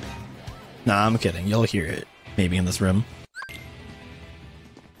 Nah, I'm kidding. You'll hear it. Maybe in this room.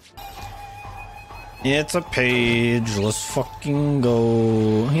 It's a page. Let's fucking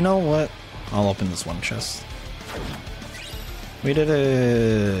go. You know what? I'll open this one chest. We did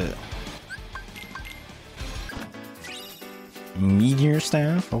it. Meteor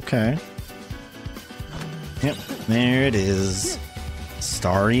staff. Okay. Yep. There it is.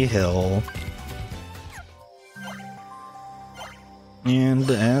 Starry Hill. And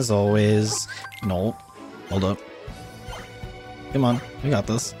as always, nope. Hold up. Come on. We got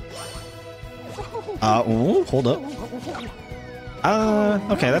this. Ooh, hold up.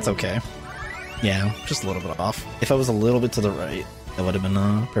 Okay, that's okay. Yeah, just a little bit off. If I was a little bit to the right, that would have been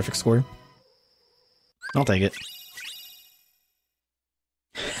a perfect score. I'll take it.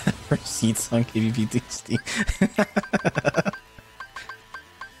 Receipts on KBPTSD.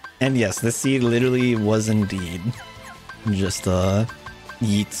 And yes, this seed literally was indeed just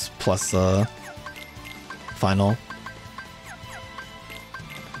Yeet plus final.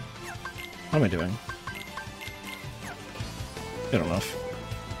 What am I doing? Good enough.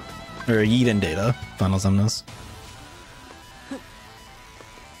 Or Yeet and Data, Final Sumnus.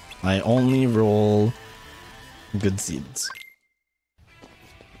 I only roll good seeds.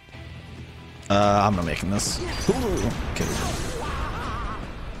 I'm not making this. Ooh, okay.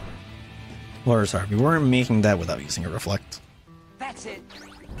 Or sorry, we weren't making that without using a reflect. That's it.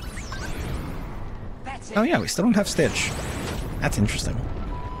 That's it. Oh yeah, we still don't have Stitch. That's interesting.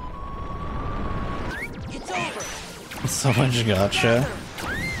 It's over. So much gotcha.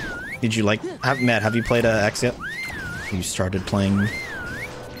 Did you like, Matt, have you played X yet? You started playing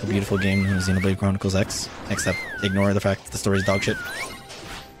the beautiful game Xenoblade Chronicles X, except ignore the fact that the story's dog shit.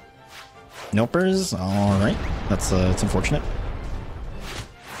 Nopers? Alright. That's it's unfortunate.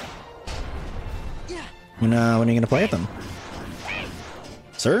 When are you gonna play it then?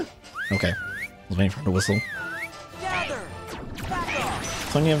 Sir? Okay. I was waiting for him to whistle. Gather. Back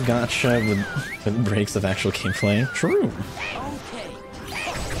off. Plenty of gotcha with breaks of actual gameplay. True.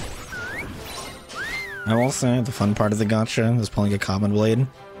 Okay. I will say the fun part of the gotcha is pulling a common blade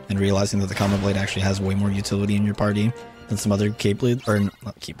and realizing that the common blade actually has way more utility in your party than some other keyblades, or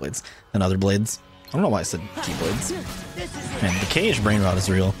not keyblades, than other blades. I don't know why I said keyblades. This is it. Man, the KH brain rot is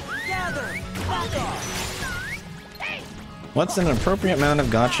real. Gather. Back off. What's an appropriate amount of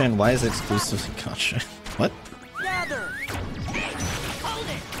gotcha and why is it exclusively gotcha? What? Gather. Hold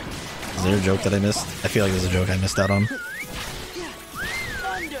it. Is there a joke that I missed? I feel like there's a joke I missed out on.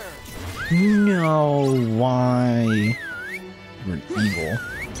 Thunder. No, why? We're evil.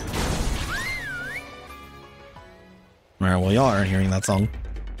 Alright, well y'all aren't hearing that song.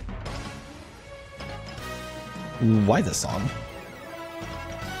 Why this song?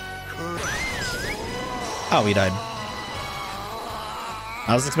 Oh, he died.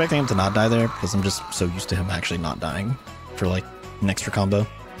 I was expecting him to not die there because I'm just so used to him actually not dying for like an extra combo.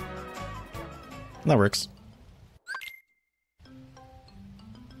 That works.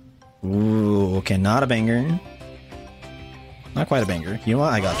 Ooh, okay, not a banger. Not quite a banger. You know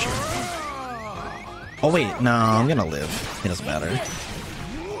what? I got you. Oh wait, no, I'm gonna live. It doesn't matter.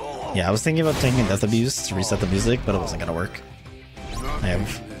 Yeah, I was thinking about taking Death Abuse to reset the music, but it wasn't gonna work. I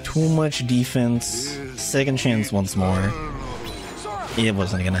have too much defense. Second chance once more. It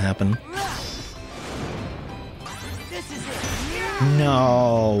wasn't gonna happen. This is it.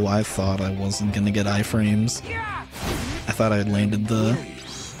 No, I thought I wasn't gonna get iframes. I thought I had landed the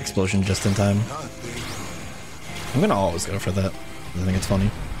explosion just in time. I'm gonna always go for that. I think it's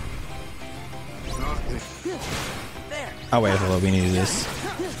funny. Oh wait, hello, we need to do this.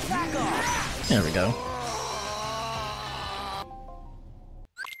 There we go.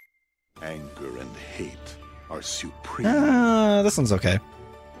 Anger and hate are supreme. This one's okay.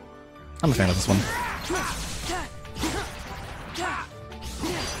 I'm a fan of this one.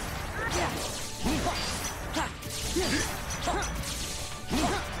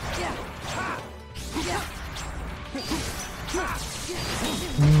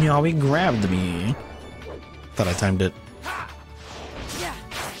 No, he grabbed me. Thought I timed it.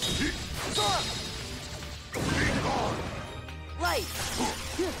 Light.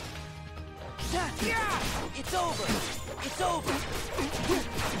 It's over. It's over.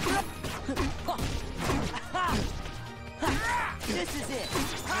 This is it.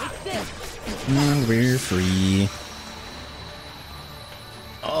 Take this. And we're free.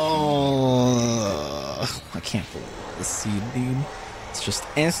 Oh, I can't believe this seed, dude. It's just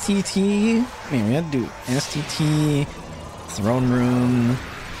STT. Man, we had to do STT, Throne Room,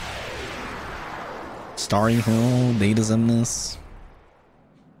 Starry Hill, Data Zemnis.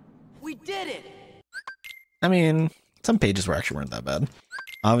 We did it. I mean, some pages actually weren't that bad.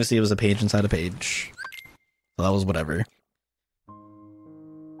 Obviously, it was a page inside a page. So that was whatever.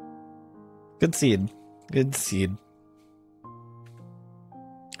 Good seed. Good seed.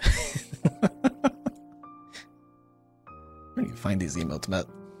 Where do you find these emotes, Matt?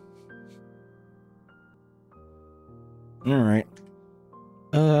 Alright.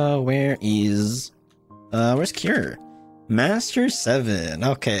 Where's Cure? Master 7.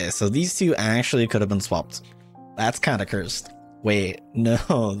 Okay, so these two actually could have been swapped. That's kind of cursed. Wait,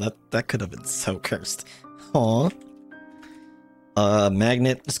 no, that could have been so cursed. Aw.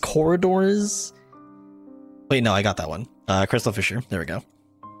 Magnet Corridors. Wait, no, I got that one. Crystal Fisher. There we go.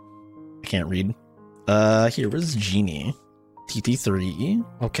 I can't read. Here was Genie. TT3.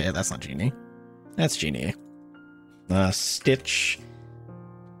 Okay, that's not Genie. That's Genie. Stitch.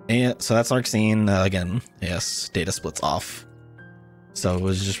 And so that's Larxene. Again, yes, data splits off. So it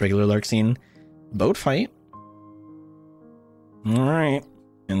was just regular Larxene. Boat Fight. Alright.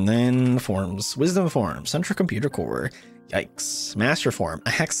 And then Forms. Wisdom Form. Central Computer Core. Yikes. Master form.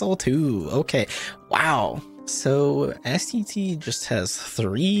 Axel 2. Okay. Wow. So STT just has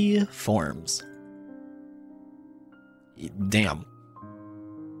 3 forms. Damn.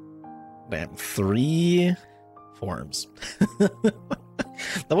 Damn. 3 forms.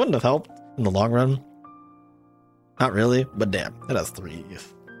 That wouldn't have helped in the long run. Not really, but damn. It has 3. It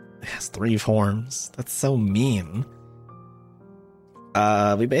has 3 forms. That's so mean.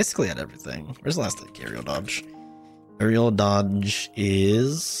 We basically had everything. Where's the last aerial dodge? Aerial dodge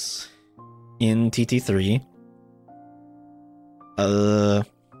is in TT3.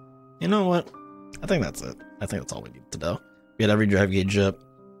 You know what? I think that's it. I think that's all we need to know. We had every drive gauge up.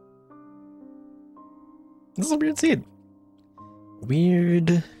 This is a weird seed.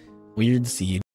 Weird seed.